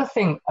 The other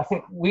thing I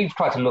think we've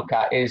tried to look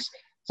at is,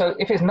 so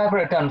if it's never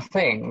a done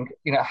thing,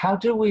 how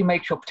do we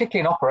make sure,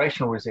 particularly in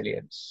operational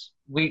resilience,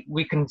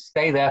 we can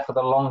stay there for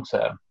the long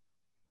term?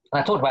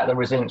 And I talked about the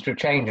resilience through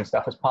change and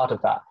stuff as part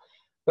of that.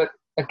 But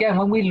again,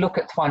 when we look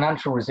at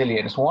financial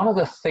resilience, one of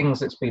the things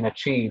that's been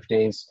achieved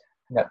is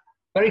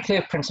very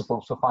clear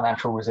principles for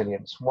financial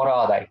resilience. What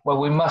are they? Well,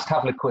 we must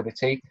have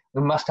liquidity.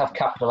 We must have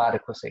capital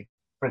adequacy,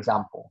 for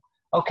example.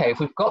 Okay, if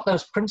we've got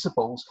those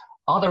principles,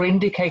 are there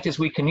indicators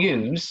we can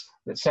use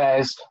that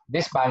says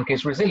this bank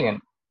is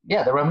resilient?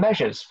 Yeah, there are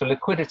measures for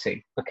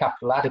liquidity, for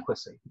capital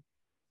adequacy.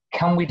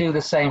 Can we do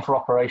the same for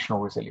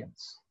operational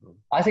resilience?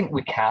 I think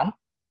we can.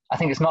 I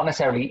think it's not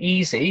necessarily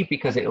easy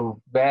because it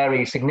will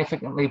vary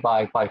significantly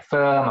by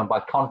firm and by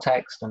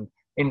context and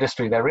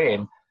industry they're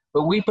in.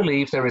 But we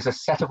believe there is a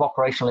set of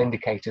operational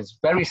indicators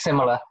very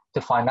similar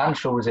to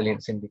financial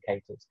resilience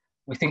indicators.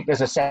 We think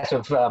there's a set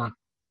of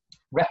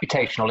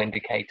reputational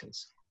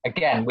indicators,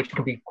 again, which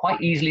can be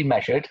quite easily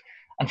measured,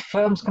 and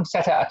firms can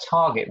set out a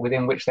target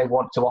within which they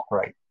want to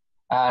operate.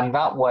 And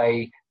that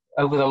way,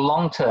 over the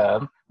long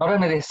term, not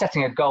only are they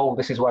setting a goal,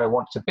 this is where I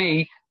want to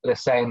be, but they're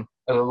saying,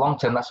 over the long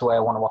term, that's the way I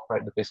want to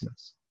operate the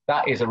business.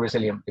 That is a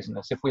resilient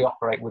business if we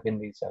operate within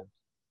these zones.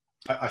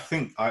 I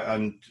think,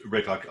 and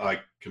Rick, I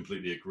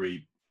completely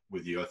agree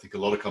with you. I think a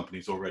lot of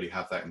companies already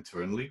have that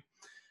internally.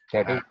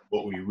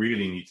 What we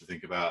really need to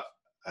think about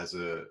as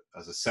a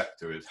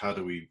sector is how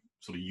do we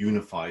sort of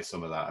unify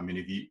some of that? I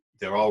mean,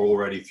 there are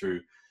already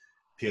through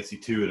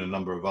PSE2 and a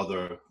number of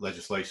other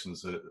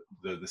legislations the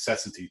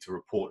necessity to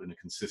report in a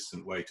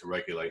consistent way to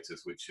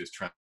regulators, which is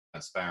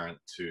transparent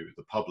to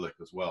the public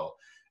as well.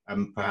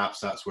 And perhaps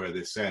that's where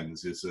this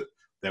ends, is that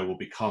there will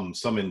become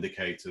some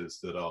indicators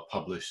that are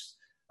published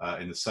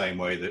in the same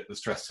way that the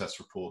stress test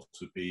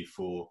reports would be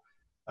for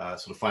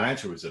sort of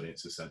financial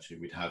resilience. Essentially,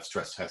 we'd have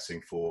stress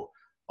testing for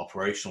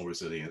operational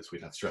resilience,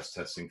 we'd have stress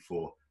testing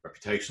for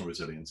reputational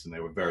resilience, and they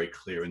were very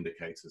clear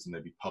indicators, and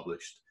they'd be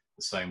published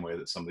the same way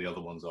that some of the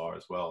other ones are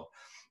as well.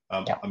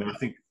 I mean, I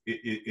think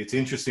it's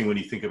interesting when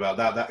you think about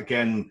that. That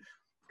again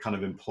kind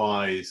of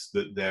implies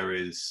that there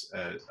is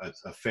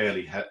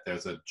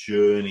there's a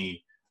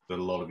journey that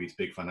a lot of these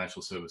big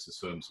financial services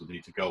firms will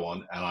need to go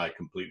on, and I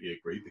completely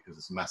agree, because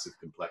it's massive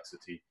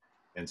complexity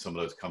in some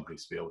of those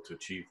companies to be able to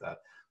achieve that.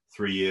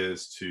 3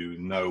 years to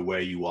know where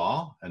you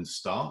are and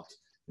start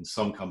in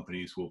some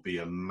companies will be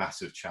a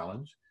massive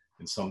challenge.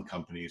 In some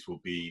companies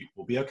will be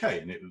okay,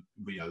 and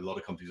a lot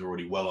of companies are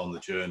already well on the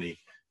journey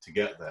to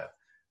get there.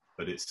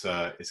 But it's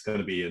going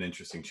to be an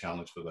interesting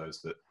challenge for those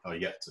that are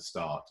yet to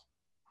start.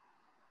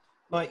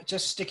 Mike,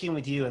 just sticking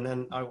with you, and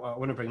then I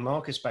want to bring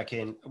Marcus back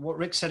in. What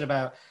Rick said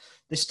about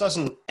this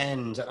doesn't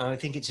end, and I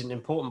think it's an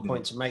important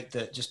point to make,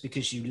 that just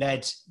because you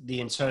led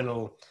the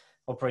internal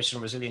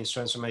operational resilience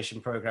transformation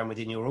program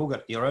within your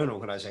own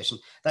organization,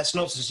 that's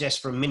not to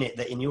suggest for a minute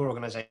that in your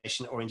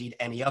organization, or indeed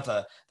any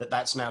other,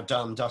 that's now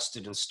done,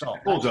 dusted, and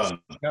stopped. All done.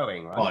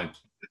 Going, right? Fine.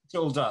 It's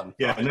all done.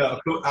 Yeah, no,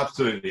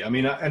 absolutely. I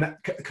mean, and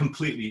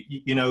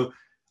completely,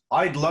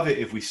 I'd love it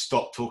if we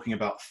stopped talking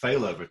about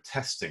failover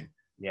testing.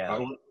 Yeah.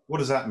 Right? What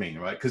does that mean,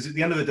 right? Because at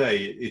the end of the day,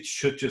 it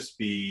should just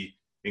be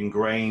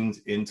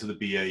ingrained into the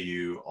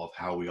BAU of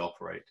how we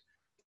operate.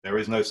 There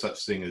is no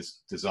such thing as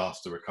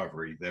disaster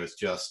recovery. There's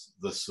just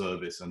the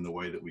service and the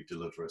way that we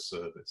deliver a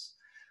service.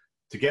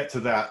 To get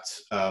to that,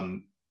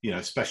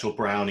 special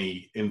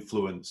brownie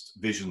influenced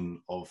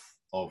vision of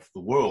the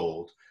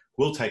world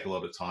will take a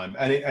lot of time,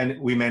 and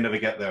we may never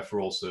get there for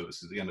all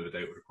services. At the end of the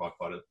day, it would require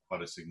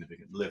quite a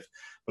significant lift.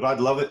 But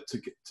I'd love it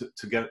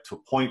to get to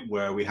a point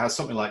where we have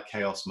something like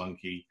Chaos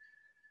Monkey,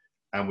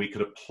 and we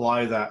could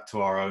apply that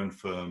to our own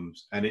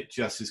firms, and it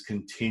just is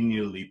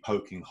continually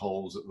poking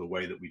holes at the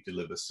way that we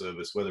deliver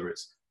service, whether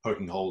it's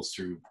poking holes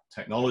through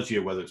technology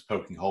or whether it's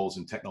poking holes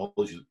in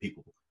technology that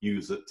people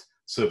use that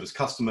service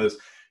customers,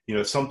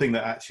 something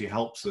that actually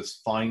helps us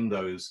find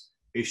those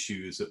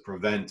issues that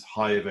prevent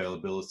high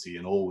availability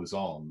and always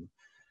on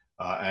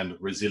and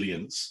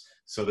resilience,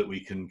 so that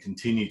we can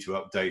continue to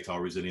update our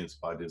resilience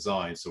by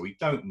design. So we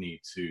don't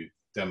need to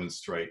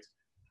demonstrate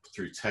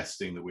through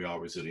testing that we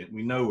are resilient.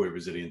 We know we're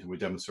resilient, and we're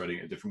demonstrating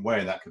it a different way,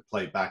 and that could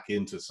play back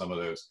into some of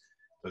those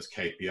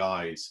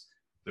KPIs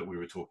that we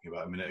were talking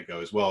about a minute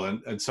ago as well.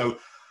 And so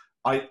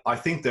I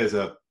think there's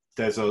a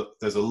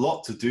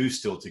lot to do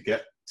still to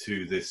get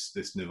to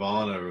this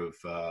nirvana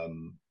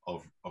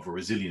of a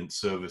resilient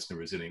service and a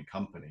resilient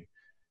company.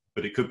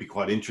 But it could be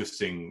quite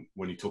interesting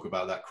when you talk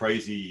about that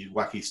crazy,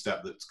 wacky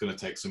step that's going to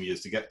take some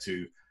years to get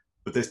to.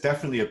 But there's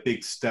definitely a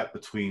big step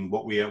between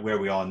where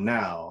we are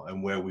now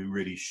and where we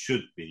really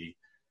should be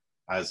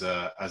as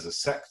a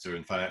sector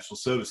in financial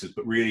services,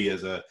 but really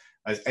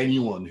as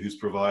anyone who's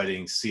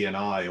providing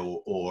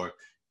CNI or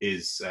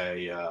is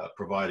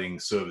providing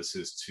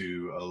services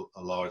to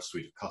a large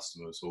suite of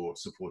customers, or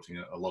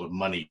supporting a lot of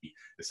money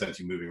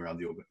essentially moving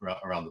around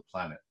the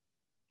planet.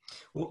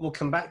 We'll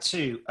come back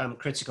to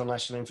critical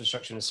national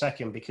infrastructure in a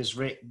second, because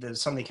Rick,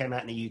 there's something came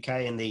out in the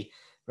UK in the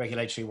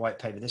regulatory white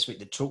paper this week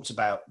that talked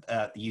about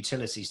the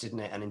utilities, didn't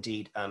it? And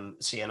indeed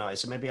CNI.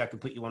 So maybe I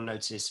could put you on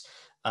notice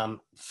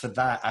for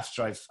that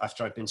after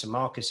I've been to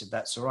Marcus, if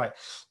that's all right.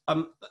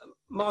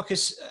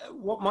 Marcus,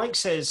 what Mike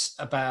says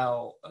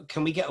about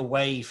can we get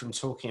away from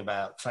talking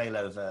about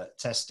failover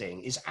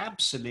testing is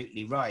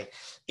absolutely right.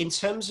 In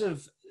terms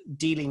of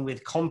dealing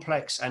with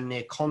complex and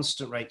near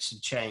constant rates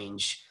of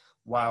change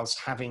whilst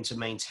having to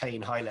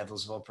maintain high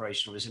levels of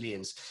operational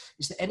resilience,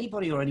 is there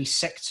anybody or any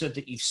sector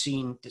that you've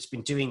seen that's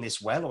been doing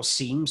this well, or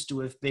seems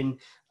to have been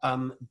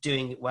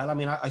doing it well? I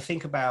mean, I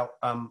think about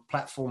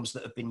platforms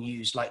that have been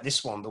used like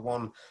this one, the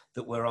one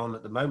that we're on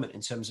at the moment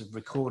in terms of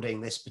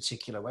recording this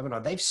particular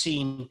webinar. They've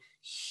seen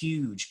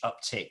huge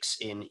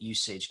upticks in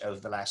usage over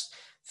the last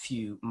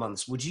few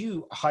months. Would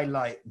you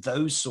highlight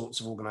those sorts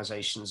of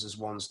organizations as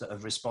ones that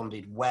have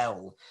responded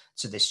well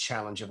to this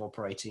challenge of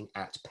operating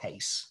at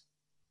pace?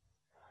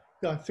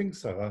 Yeah, I think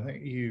so. I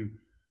think you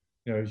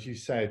know, as you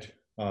said,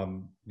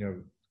 you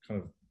know, kind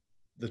of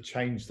the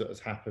change that has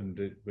happened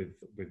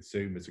with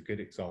Zoom is a good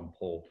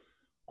example,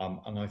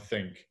 and I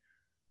think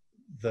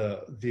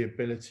the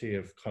ability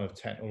of kind of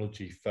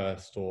technology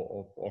first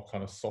or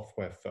kind of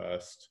software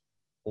first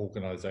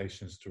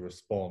organizations to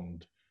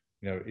respond,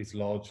 you know, is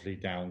largely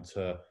down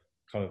to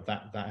kind of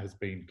that has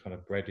been kind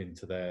of bred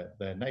into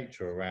their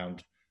nature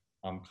around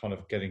kind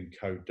of getting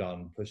code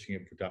done, pushing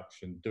it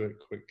production, do it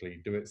quickly,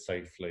 do it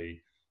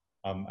safely,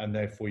 and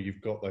therefore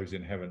you've got those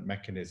inherent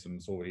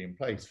mechanisms already in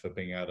place for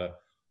being able to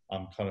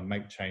kind of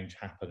make change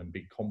happen and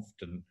be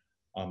confident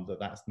that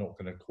that's not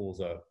going to cause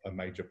a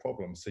major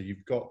problem. So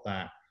you've got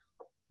that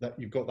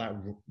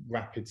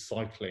rapid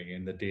cycling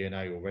in the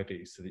DNA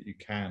already, so that you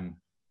can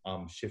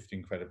shift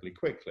incredibly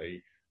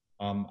quickly.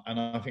 And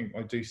I think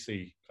I do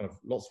see kind of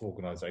lots of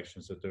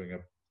organisations are doing a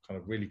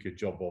kind of really good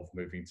job of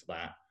moving to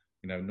that.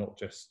 You know, not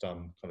just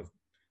kind of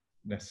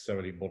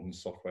necessarily modern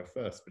software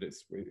first, but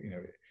it's, you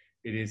know,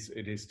 it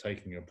is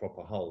taking a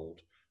proper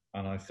hold.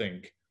 And I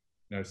think,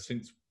 you know,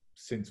 since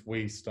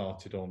we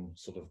started on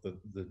sort of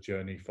the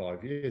journey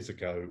 5 years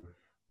ago,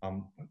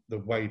 the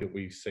way that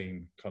we've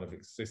seen kind of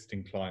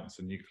existing clients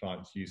and new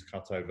clients use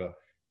Cutover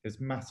has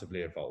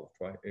massively evolved,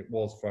 right? It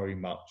was very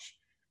much,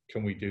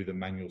 can we do the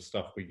manual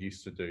stuff we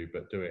used to do,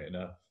 but do it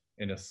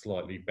in a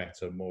slightly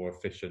better, more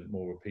efficient,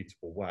 more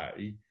repeatable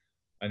way.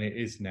 And it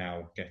is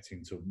now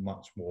getting to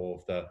much more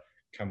of the,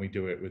 can we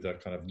do it with a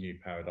kind of new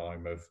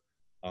paradigm of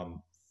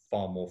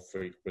far more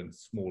frequent,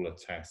 smaller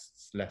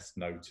tests, less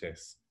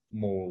notice,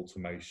 more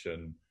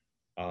automation.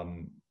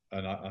 And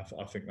I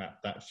think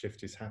that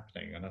shift is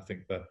happening. And I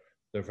think the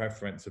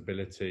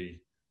referenceability,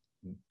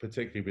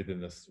 particularly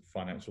within the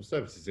financial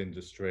services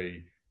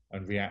industry,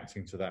 and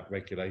reacting to that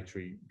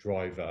regulatory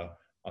driver,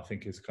 I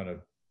think is kind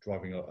of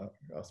driving,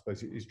 I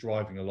suppose it is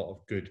driving a lot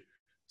of good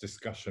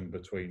discussion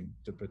between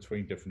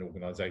different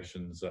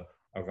organizations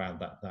around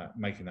that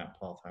making that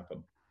path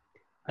happen.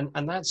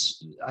 And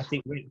that's, I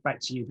think, Rick, back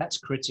to you, that's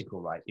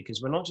critical, right?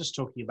 Because we're not just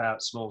talking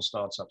about small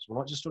startups, we're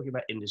not just talking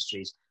about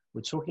industries,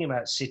 we're talking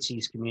about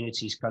cities,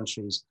 communities,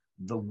 countries,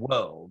 the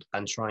world,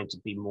 and trying to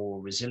be more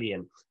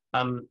resilient.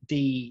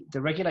 The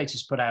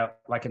regulators put out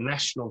like a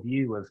national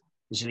view of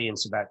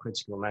resilience about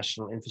critical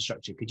national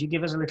infrastructure. Could you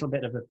give us a little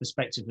bit of a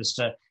perspective as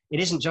to, it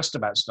isn't just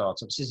about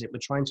startups, is it? We're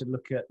trying to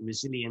look at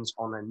resilience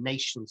on a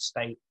nation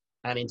state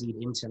and indeed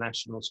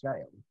international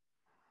scale.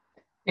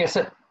 Yes,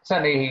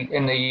 certainly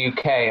in the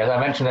UK, as I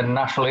mentioned, the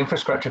National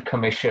Infrastructure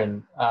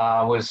Commission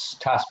was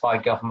tasked by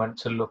government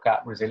to look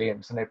at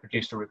resilience, and they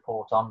produced a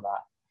report on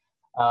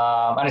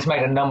that. And it's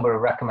made a number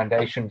of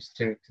recommendations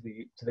to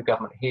the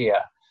government here.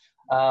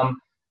 The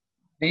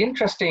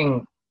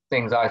interesting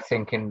things, I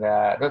think, in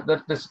there,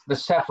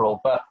 there's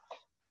several, but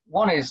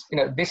one is, you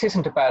know, this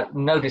isn't about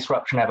no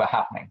disruption ever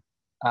happening.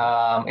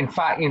 In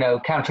fact, you know,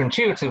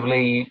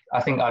 counterintuitively,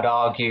 I think I'd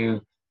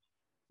argue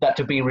that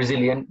to be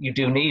resilient, you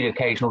do need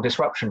occasional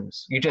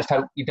disruptions. You just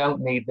hope you don't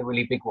need the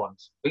really big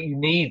ones, but you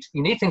need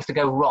things to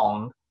go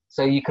wrong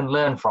so you can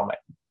learn from it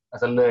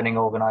as a learning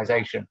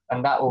organization,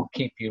 and that will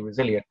keep you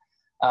resilient.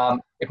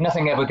 If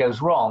nothing ever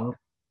goes wrong,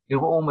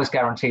 you're almost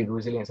guaranteed the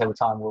resilience over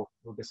time will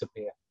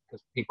disappear,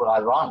 because people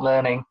either aren't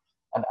learning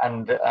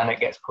and it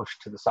gets pushed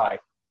to the side.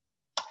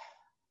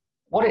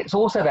 What it's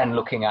also then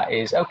looking at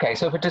is, okay,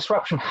 so if a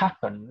disruption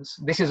happens,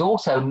 this is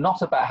also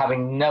not about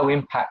having no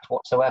impact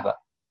whatsoever.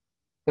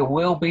 There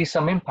will be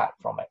some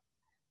impact from it,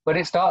 but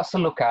it starts to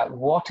look at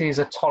what is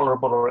a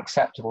tolerable or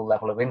acceptable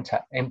level of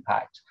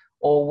impact,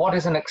 or what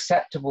is an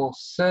acceptable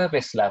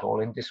service level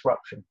in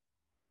disruption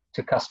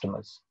to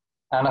customers.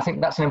 And I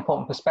think that's an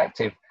important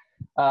perspective.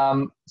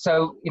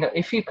 So, you know,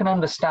 if you can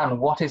understand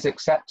what is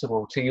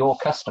acceptable to your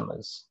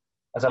customers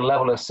as a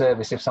level of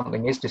service if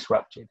something is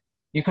disrupted,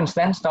 you can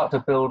then start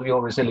to build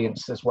your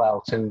resilience as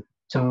well to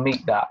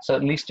meet that. So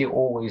at least you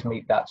always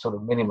meet that sort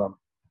of minimum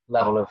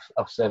level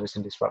of service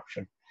and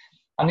disruption.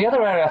 And the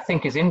other area I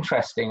think is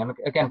interesting, and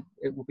again,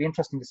 it will be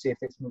interesting to see if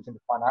this moves into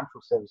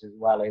financial services as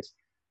well, is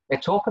they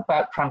talk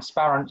about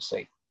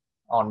transparency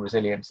on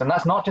resilience. And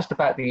that's not just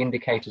about the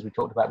indicators we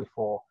talked about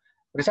before,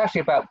 but it's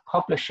actually about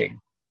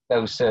publishing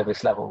those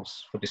service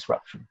levels for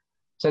disruption,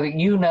 so that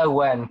you know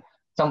when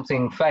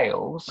something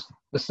fails,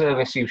 the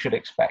service you should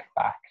expect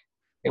back.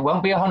 It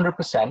won't be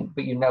 100%,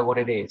 but you know what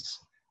it is.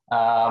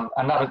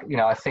 And that, you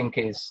know, I think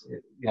is,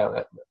 you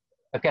know,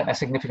 again, a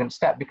significant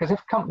step, because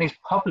if companies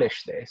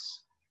publish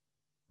this,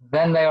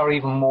 then they are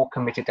even more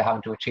committed to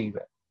having to achieve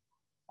it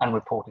and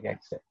report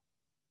against it.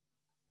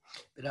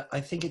 But I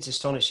think it's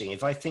astonishing.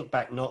 If I think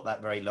back not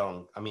that very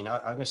long, I mean,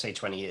 I'm going to say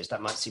 20 years,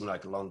 that might seem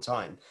like a long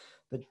time.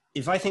 But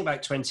if I think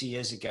back 20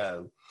 years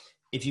ago,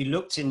 if you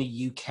looked in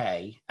the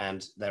UK,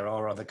 and there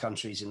are other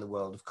countries in the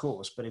world, of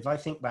course, but if I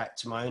think back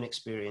to my own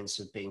experience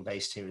of being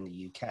based here in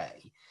the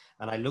UK,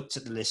 and I looked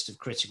at the list of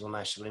critical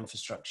national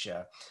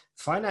infrastructure,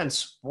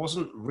 finance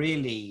wasn't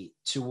really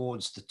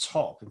towards the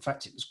top. In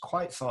fact, it was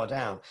quite far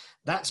down.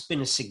 That's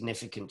been a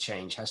significant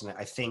change, hasn't it?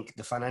 I think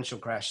the financial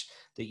crash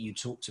that you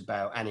talked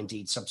about, and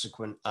indeed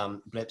subsequent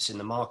blips in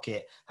the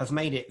market, have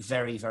made it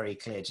very, very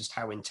clear just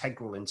how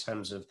integral in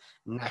terms of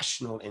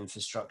national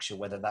infrastructure,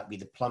 whether that be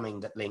the plumbing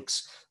that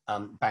links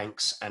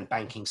banks and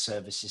banking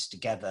services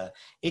together.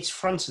 It's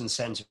front and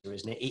center,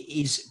 isn't it? It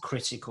is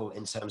critical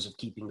in terms of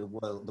keeping the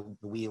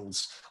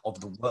wheels of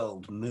the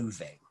world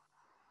moving.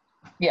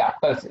 Yeah,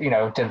 both, in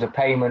terms of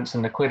payments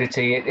and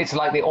liquidity, it's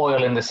like the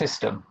oil in the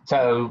system.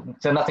 So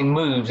nothing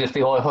moves if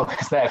the oil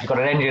is there. If you've got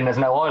an engine, there's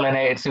no oil in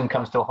it, it soon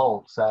comes to a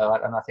halt. So,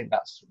 and I think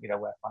that's,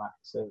 where financial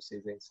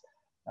services is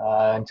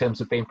in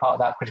terms of being part of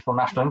that critical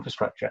national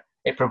infrastructure.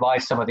 It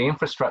provides some of the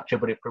infrastructure,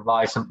 but it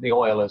provides some of the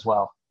oil as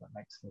well. That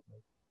makes it.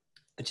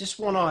 Just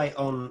one eye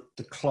on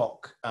the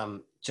clock,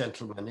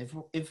 gentlemen.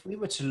 If we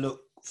were to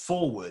look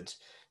forward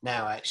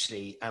now,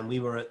 actually, and we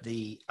were at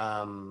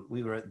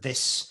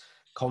this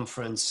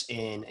conference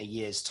in a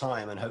year's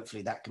time, and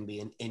hopefully that can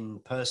be an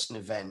in-person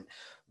event,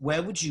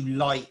 where would you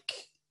like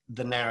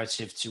the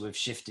narrative to have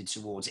shifted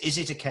towards? Is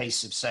it a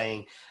case of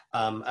saying,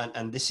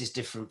 and this is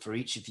different for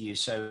each of you,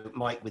 so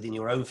Mike, within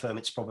your own firm,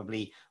 it's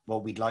probably,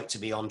 well, we'd like to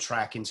be on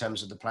track in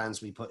terms of the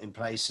plans we put in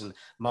place, and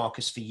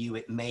Marcus, for you,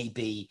 it may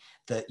be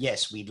that,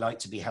 yes, we'd like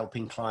to be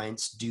helping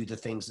clients do the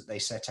things that they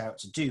set out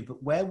to do,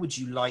 but where would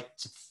you like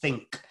to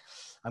think?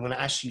 I'm going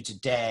to ask you to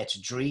dare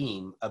to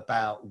dream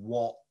about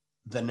what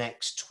the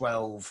next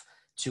 12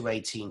 to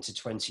 18 to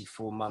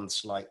 24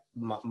 months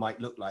might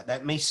look like.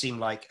 That may seem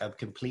like a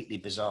completely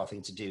bizarre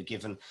thing to do,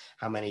 given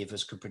how many of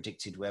us could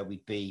predicted where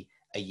we'd be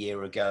a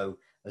year ago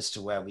as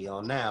to where we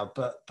are now.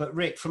 But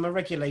Rick, from a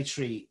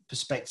regulatory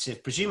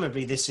perspective,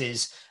 presumably this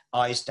is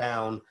eyes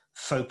down,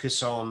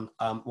 focus on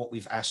what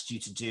we've asked you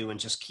to do and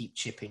just keep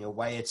chipping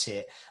away at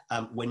it.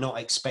 We're not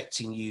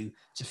expecting you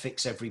to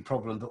fix every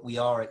problem, but we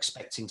are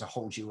expecting to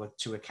hold you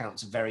to account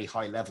to very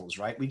high levels,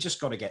 right? We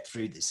just got to get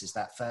through this. Is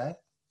that fair?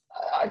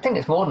 I think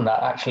it's more than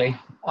that, actually.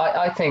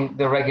 I think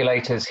the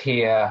regulators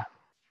here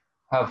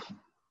have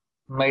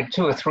made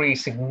 2 or 3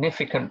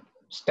 significant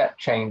step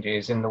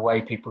changes in the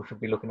way people should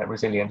be looking at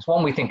resilience.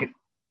 One, we think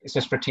it's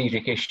a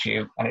strategic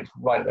issue, and it's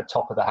right at the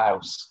top of the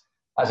house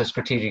as a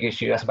strategic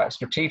issue. That's about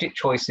strategic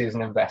choices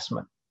and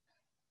investment.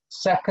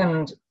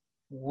 Second,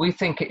 we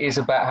think it is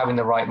about having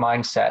the right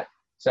mindset.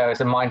 So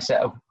it's a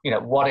mindset of,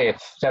 what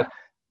if? So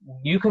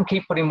you can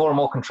keep putting more and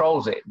more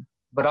controls in,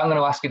 but I'm going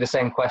to ask you the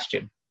same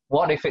question.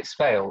 What if it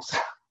fails?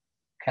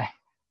 Okay,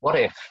 what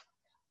if?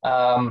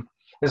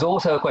 There's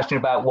also a question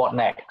about what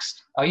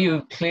next. Are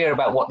you clear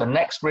about what the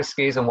next risk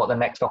is and what the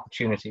next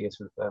opportunity is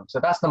for the firm? So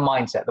that's the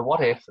mindset, the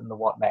what if and the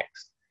what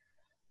next.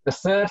 The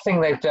third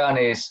thing they've done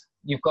is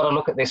you've got to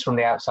look at this from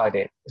the outside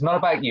in. It's not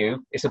about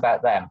you, it's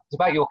about them. It's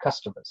about your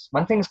customers.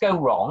 When things go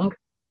wrong,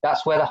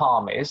 that's where the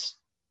harm is.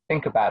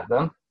 Think about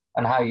them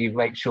and how you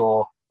make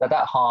sure that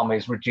that harm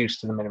is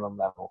reduced to the minimum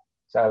level.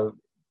 So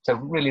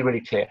really,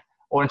 really clear.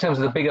 Or in terms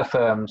of the bigger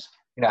firms,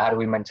 how do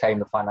we maintain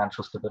the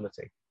financial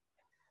stability?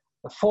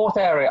 The fourth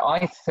area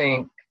I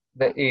think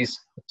that is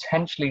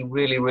potentially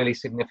really, really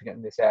significant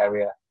in this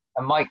area,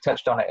 and Mike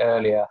touched on it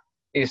earlier,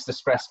 is the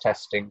stress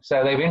testing.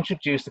 So they've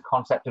introduced the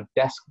concept of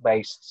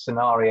desk-based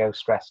scenario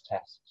stress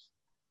tests.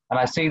 And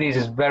I see these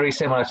as very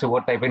similar to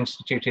what they've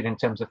instituted in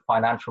terms of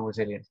financial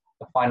resilience,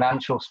 the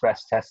financial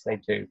stress tests they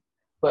do.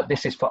 But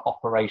this is for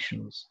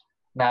operations.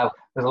 Now,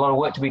 there's a lot of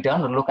work to be done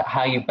to look at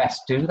how you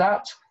best do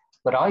that.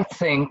 But I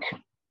think,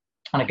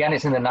 and again,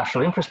 it's in the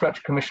National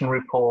Infrastructure Commission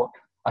report,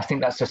 I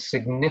think that's a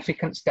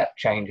significant step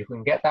change. If we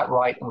can get that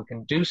right and we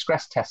can do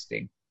stress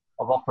testing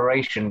of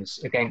operations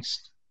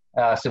against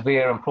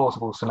severe and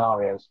plausible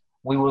scenarios,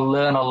 we will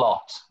learn a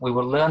lot. We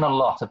will learn a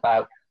lot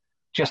about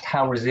just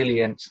how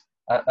resilient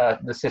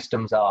the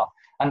systems are.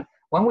 And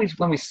when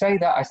we say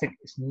that, I think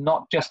it's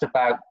not just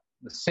about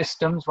the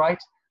systems, right?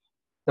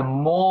 The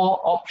more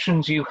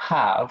options you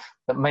have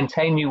that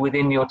maintain you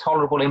within your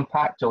tolerable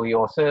impact or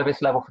your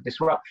service level for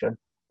disruption,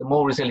 the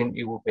more resilient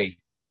you will be.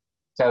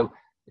 So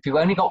if you've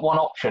only got one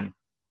option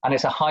and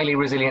it's a highly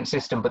resilient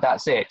system, but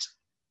that's it,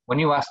 when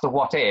you ask the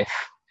what if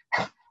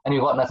and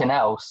you've got nothing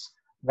else,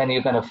 then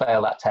you're going to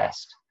fail that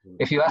test.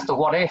 If you ask the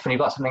what if and you've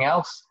got something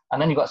else,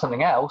 and then you've got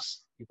something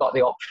else, you've got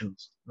the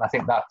options. And I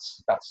think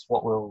that's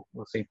what we'll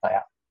see play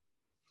out.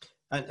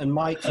 And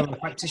Mike, from a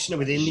practitioner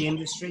within the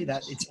industry,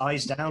 that it's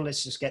eyes down,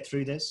 let's just get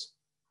through this.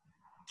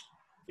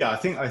 Yeah,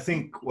 I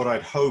think what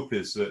I'd hope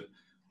is that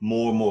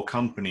more and more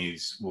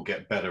companies will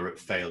get better at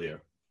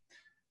failure.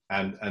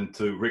 And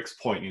to Rick's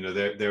point,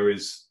 there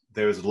is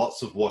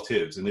lots of what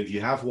ifs. And if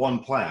you have one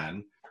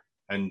plan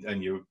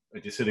and you're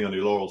sitting on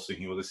your laurels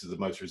thinking, well, this is the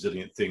most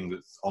resilient thing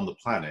that's on the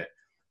planet,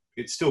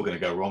 it's still going to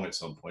go wrong at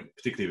some point,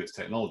 particularly if it's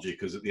technology,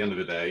 because at the end of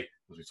the day,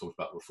 as we talked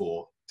about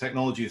before,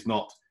 technology is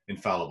not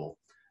infallible.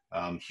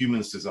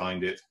 Humans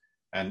designed it,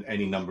 and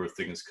any number of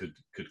things could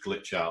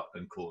glitch out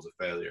and cause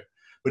a failure.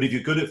 But if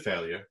you're good at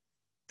failure,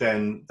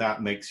 then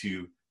that makes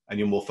you, and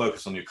you're more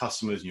focused on your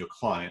customers and your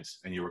clients,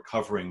 and you're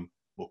recovering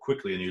more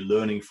quickly, and you're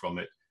learning from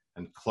it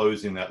and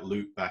closing that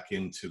loop back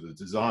into the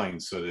design.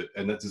 So that,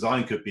 and that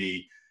design could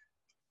be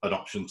an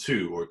option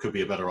 2, or it could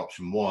be a better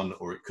option 1,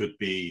 or it could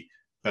be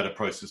better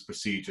process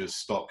procedures,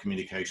 stop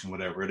communication,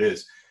 whatever it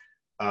is.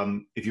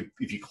 If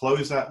you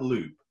close that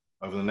loop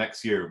over the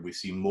next year, we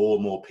see more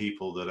and more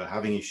people that are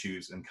having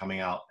issues and coming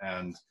out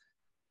and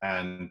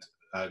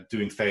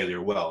doing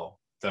failure well,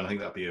 then I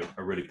think that'd be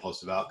a really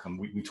positive outcome.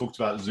 We talked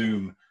about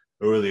Zoom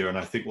earlier, and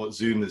I think what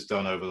Zoom has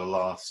done over the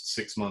last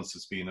 6 months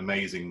has been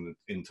amazing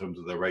in terms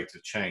of their rate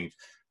of change.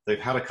 They've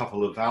had a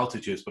couple of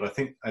outages,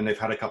 and they've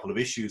had a couple of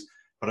issues,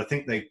 but I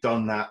think they've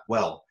done that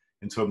well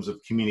in terms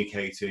of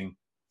communicating,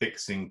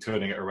 fixing,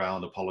 turning it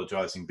around,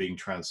 apologizing, being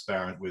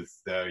transparent with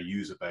their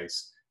user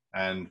base,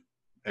 and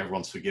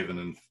everyone's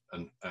forgiven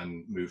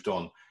and moved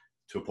on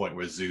to a point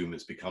where Zoom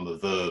has become a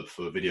verb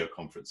for video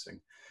conferencing.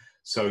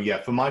 So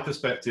yeah, from my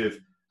perspective,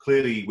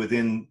 clearly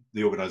within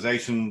the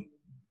organization,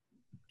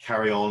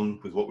 carry on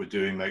with what we're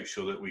doing, make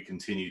sure that we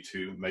continue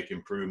to make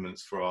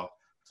improvements to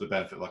the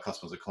benefit of our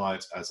customers and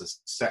clients as a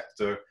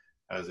sector,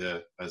 as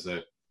a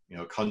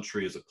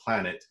country, as a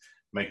planet,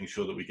 making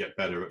sure that we get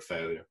better at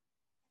failure.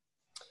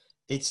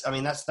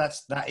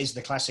 That is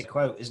the classic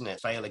quote, isn't it?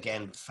 Fail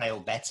again, fail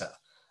better.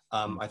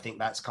 I think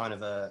that's kind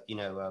of a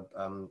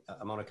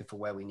moniker for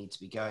where we need to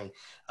be going.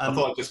 I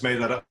thought I just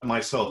made that up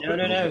myself.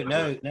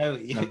 No.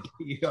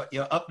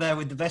 You're up there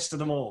with the best of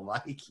them all,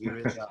 Mike. You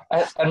really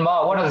are. And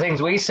Mark, one of the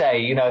things we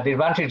say, the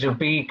advantage of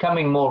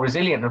becoming more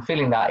resilient and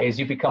feeling that is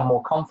you become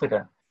more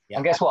confident. Yeah.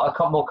 And guess what?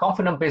 A more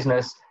confident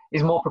business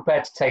is more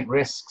prepared to take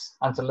risks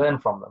and to learn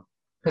from them,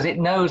 because it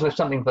knows if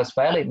something does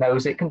fail, it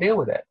knows it can deal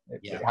with it.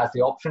 It has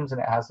the options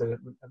and it has a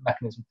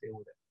mechanism to deal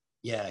with it.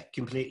 Yeah,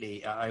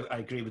 completely. I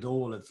agree with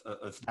all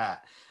of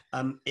that.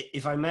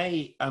 If I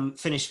may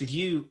finish with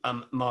you,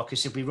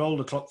 Marcus, if we roll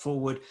the clock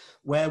forward,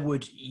 where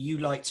would you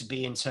like to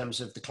be in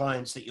terms of the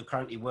clients that you're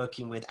currently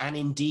working with, and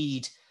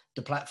indeed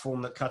the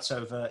platform that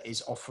Cutover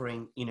is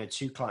offering,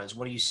 to clients?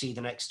 What do you see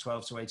the next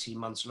 12 to 18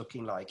 months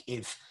looking like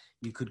if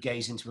you could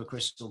gaze into a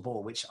crystal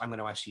ball, which I'm going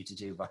to ask you to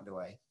do, by the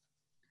way?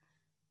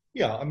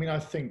 Yeah, I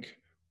think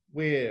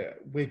we're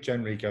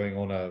generally going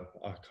on a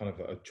kind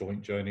of a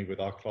joint journey with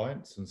our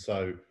clients, and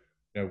so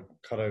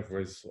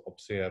Cutover is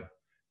obviously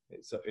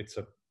it's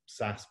a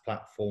SaaS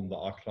platform that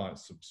our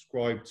clients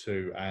subscribe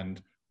to,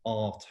 and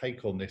our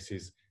take on this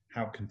is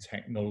how can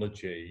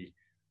technology,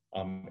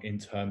 in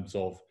terms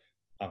of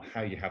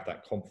how you have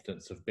that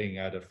confidence of being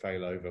able to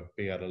fail over,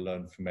 be able to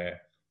learn from it,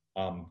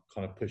 kind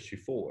of push you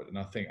forward. And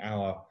I think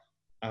our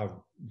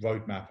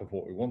roadmap of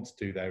what we want to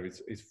do there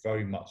is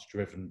very much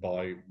driven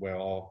by where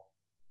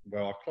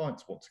our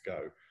clients want to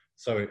go.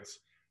 So it's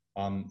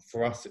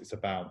for us, it's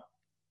about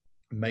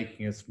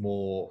making us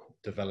more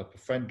developer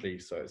friendly,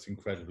 so it's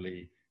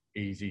incredibly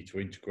easy to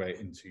integrate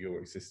into your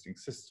existing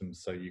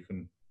systems, so you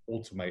can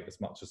automate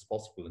as much as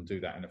possible and do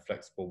that in a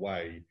flexible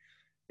way.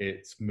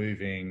 It's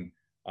moving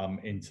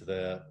into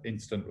the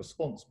instant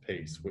response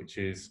piece, which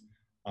is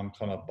kind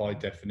of by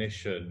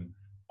definition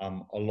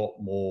a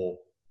lot more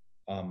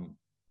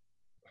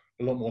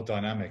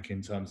dynamic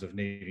in terms of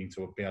needing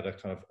to be able to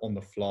kind of on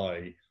the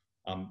fly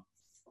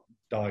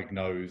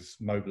diagnose,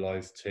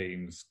 mobilize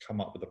teams,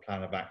 come up with a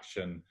plan of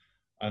action.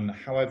 And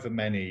however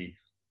many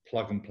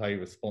plug and play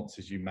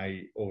responses you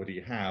may already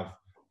have,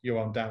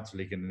 you're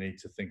undoubtedly going to need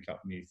to think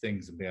up new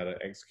things and be able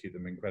to execute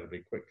them incredibly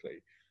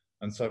quickly.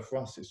 And so for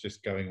us, it's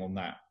just going on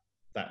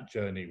that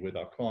journey with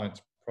our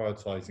clients,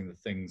 prioritizing the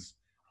things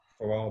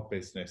for our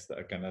business that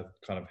are going to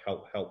kind of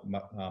help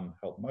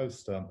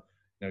most. A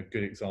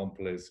good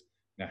example is,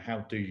 how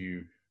do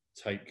you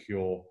take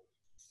your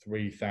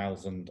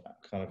 3,000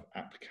 kind of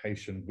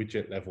application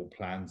widget level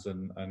plans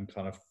and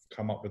kind of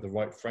come up with the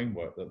right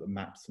framework that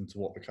maps into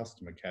what the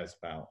customer cares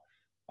about,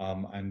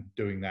 and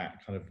doing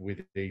that kind of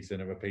with ease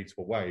in a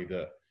repeatable way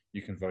that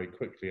you can very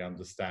quickly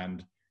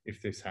understand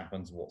if this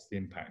happens, what's the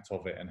impact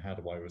of it and how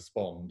do I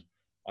respond.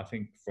 I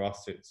think for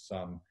us,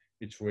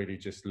 it's really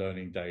just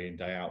learning day in,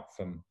 day out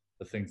from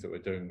the things that we're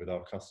doing with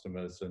our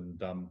customers, and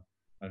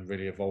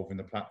really evolving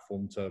the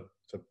platform to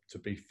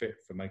be fit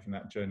for making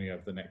that journey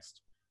over the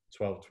next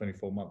 12,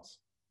 24 months.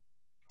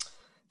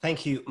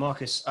 Thank you,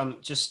 Marcus.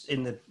 Just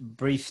in the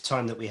brief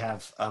time that we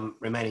have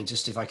remaining,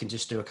 just if I can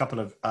just do a couple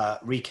of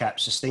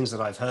recaps, just things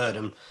that I've heard,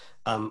 and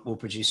we'll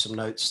produce some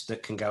notes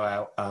that can go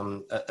out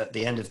at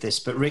the end of this.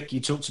 But Rick, you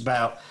talked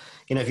about,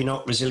 if you're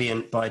not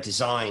resilient by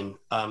design,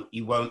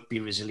 you won't be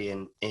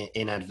resilient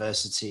in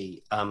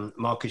adversity.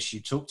 Marcus,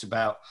 you talked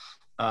about,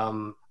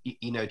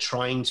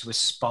 trying to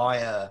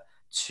aspire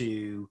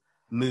to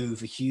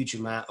move a huge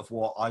amount of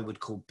what I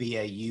would call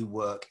BAU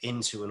work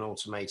into an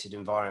automated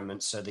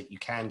environment so that you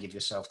can give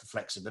yourself the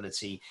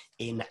flexibility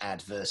in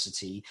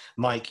adversity.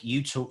 Mike,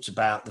 you talked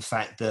about the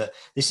fact that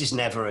this is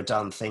never a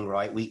done thing,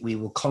 right? We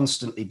will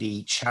constantly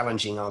be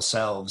challenging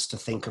ourselves to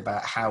think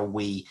about how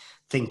we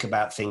think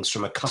about things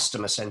from a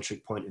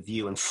customer-centric point of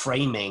view and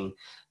framing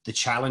the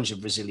challenge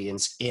of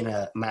resilience in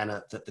a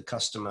manner that the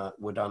customer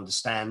would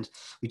understand.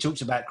 We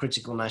talked about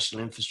critical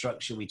national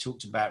infrastructure. We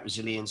talked about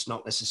resilience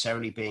not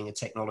necessarily being a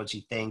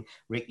technology thing.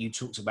 Rick, you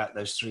talked about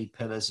those three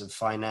pillars of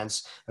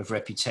finance, of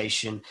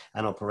reputation,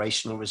 and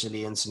operational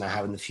resilience, and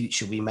how in the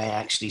future we may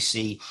actually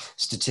see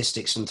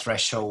statistics and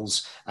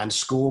thresholds and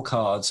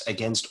scorecards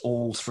against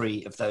all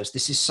three of those.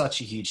 This is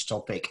such a huge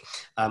topic.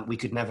 We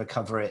could never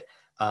cover it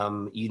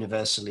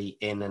universally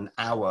in an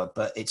hour,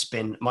 but it's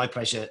been my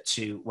pleasure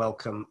to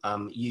welcome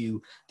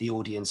you, the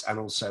audience, and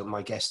also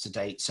my guests to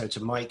date. So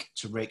to Mike,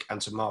 to Rick,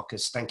 and to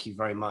Marcus, thank you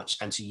very much.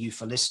 And to you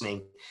for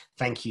listening,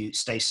 thank you.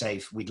 Stay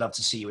safe. We'd love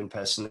to see you in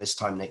person this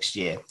time next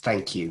year.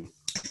 Thank you.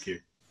 Thank you.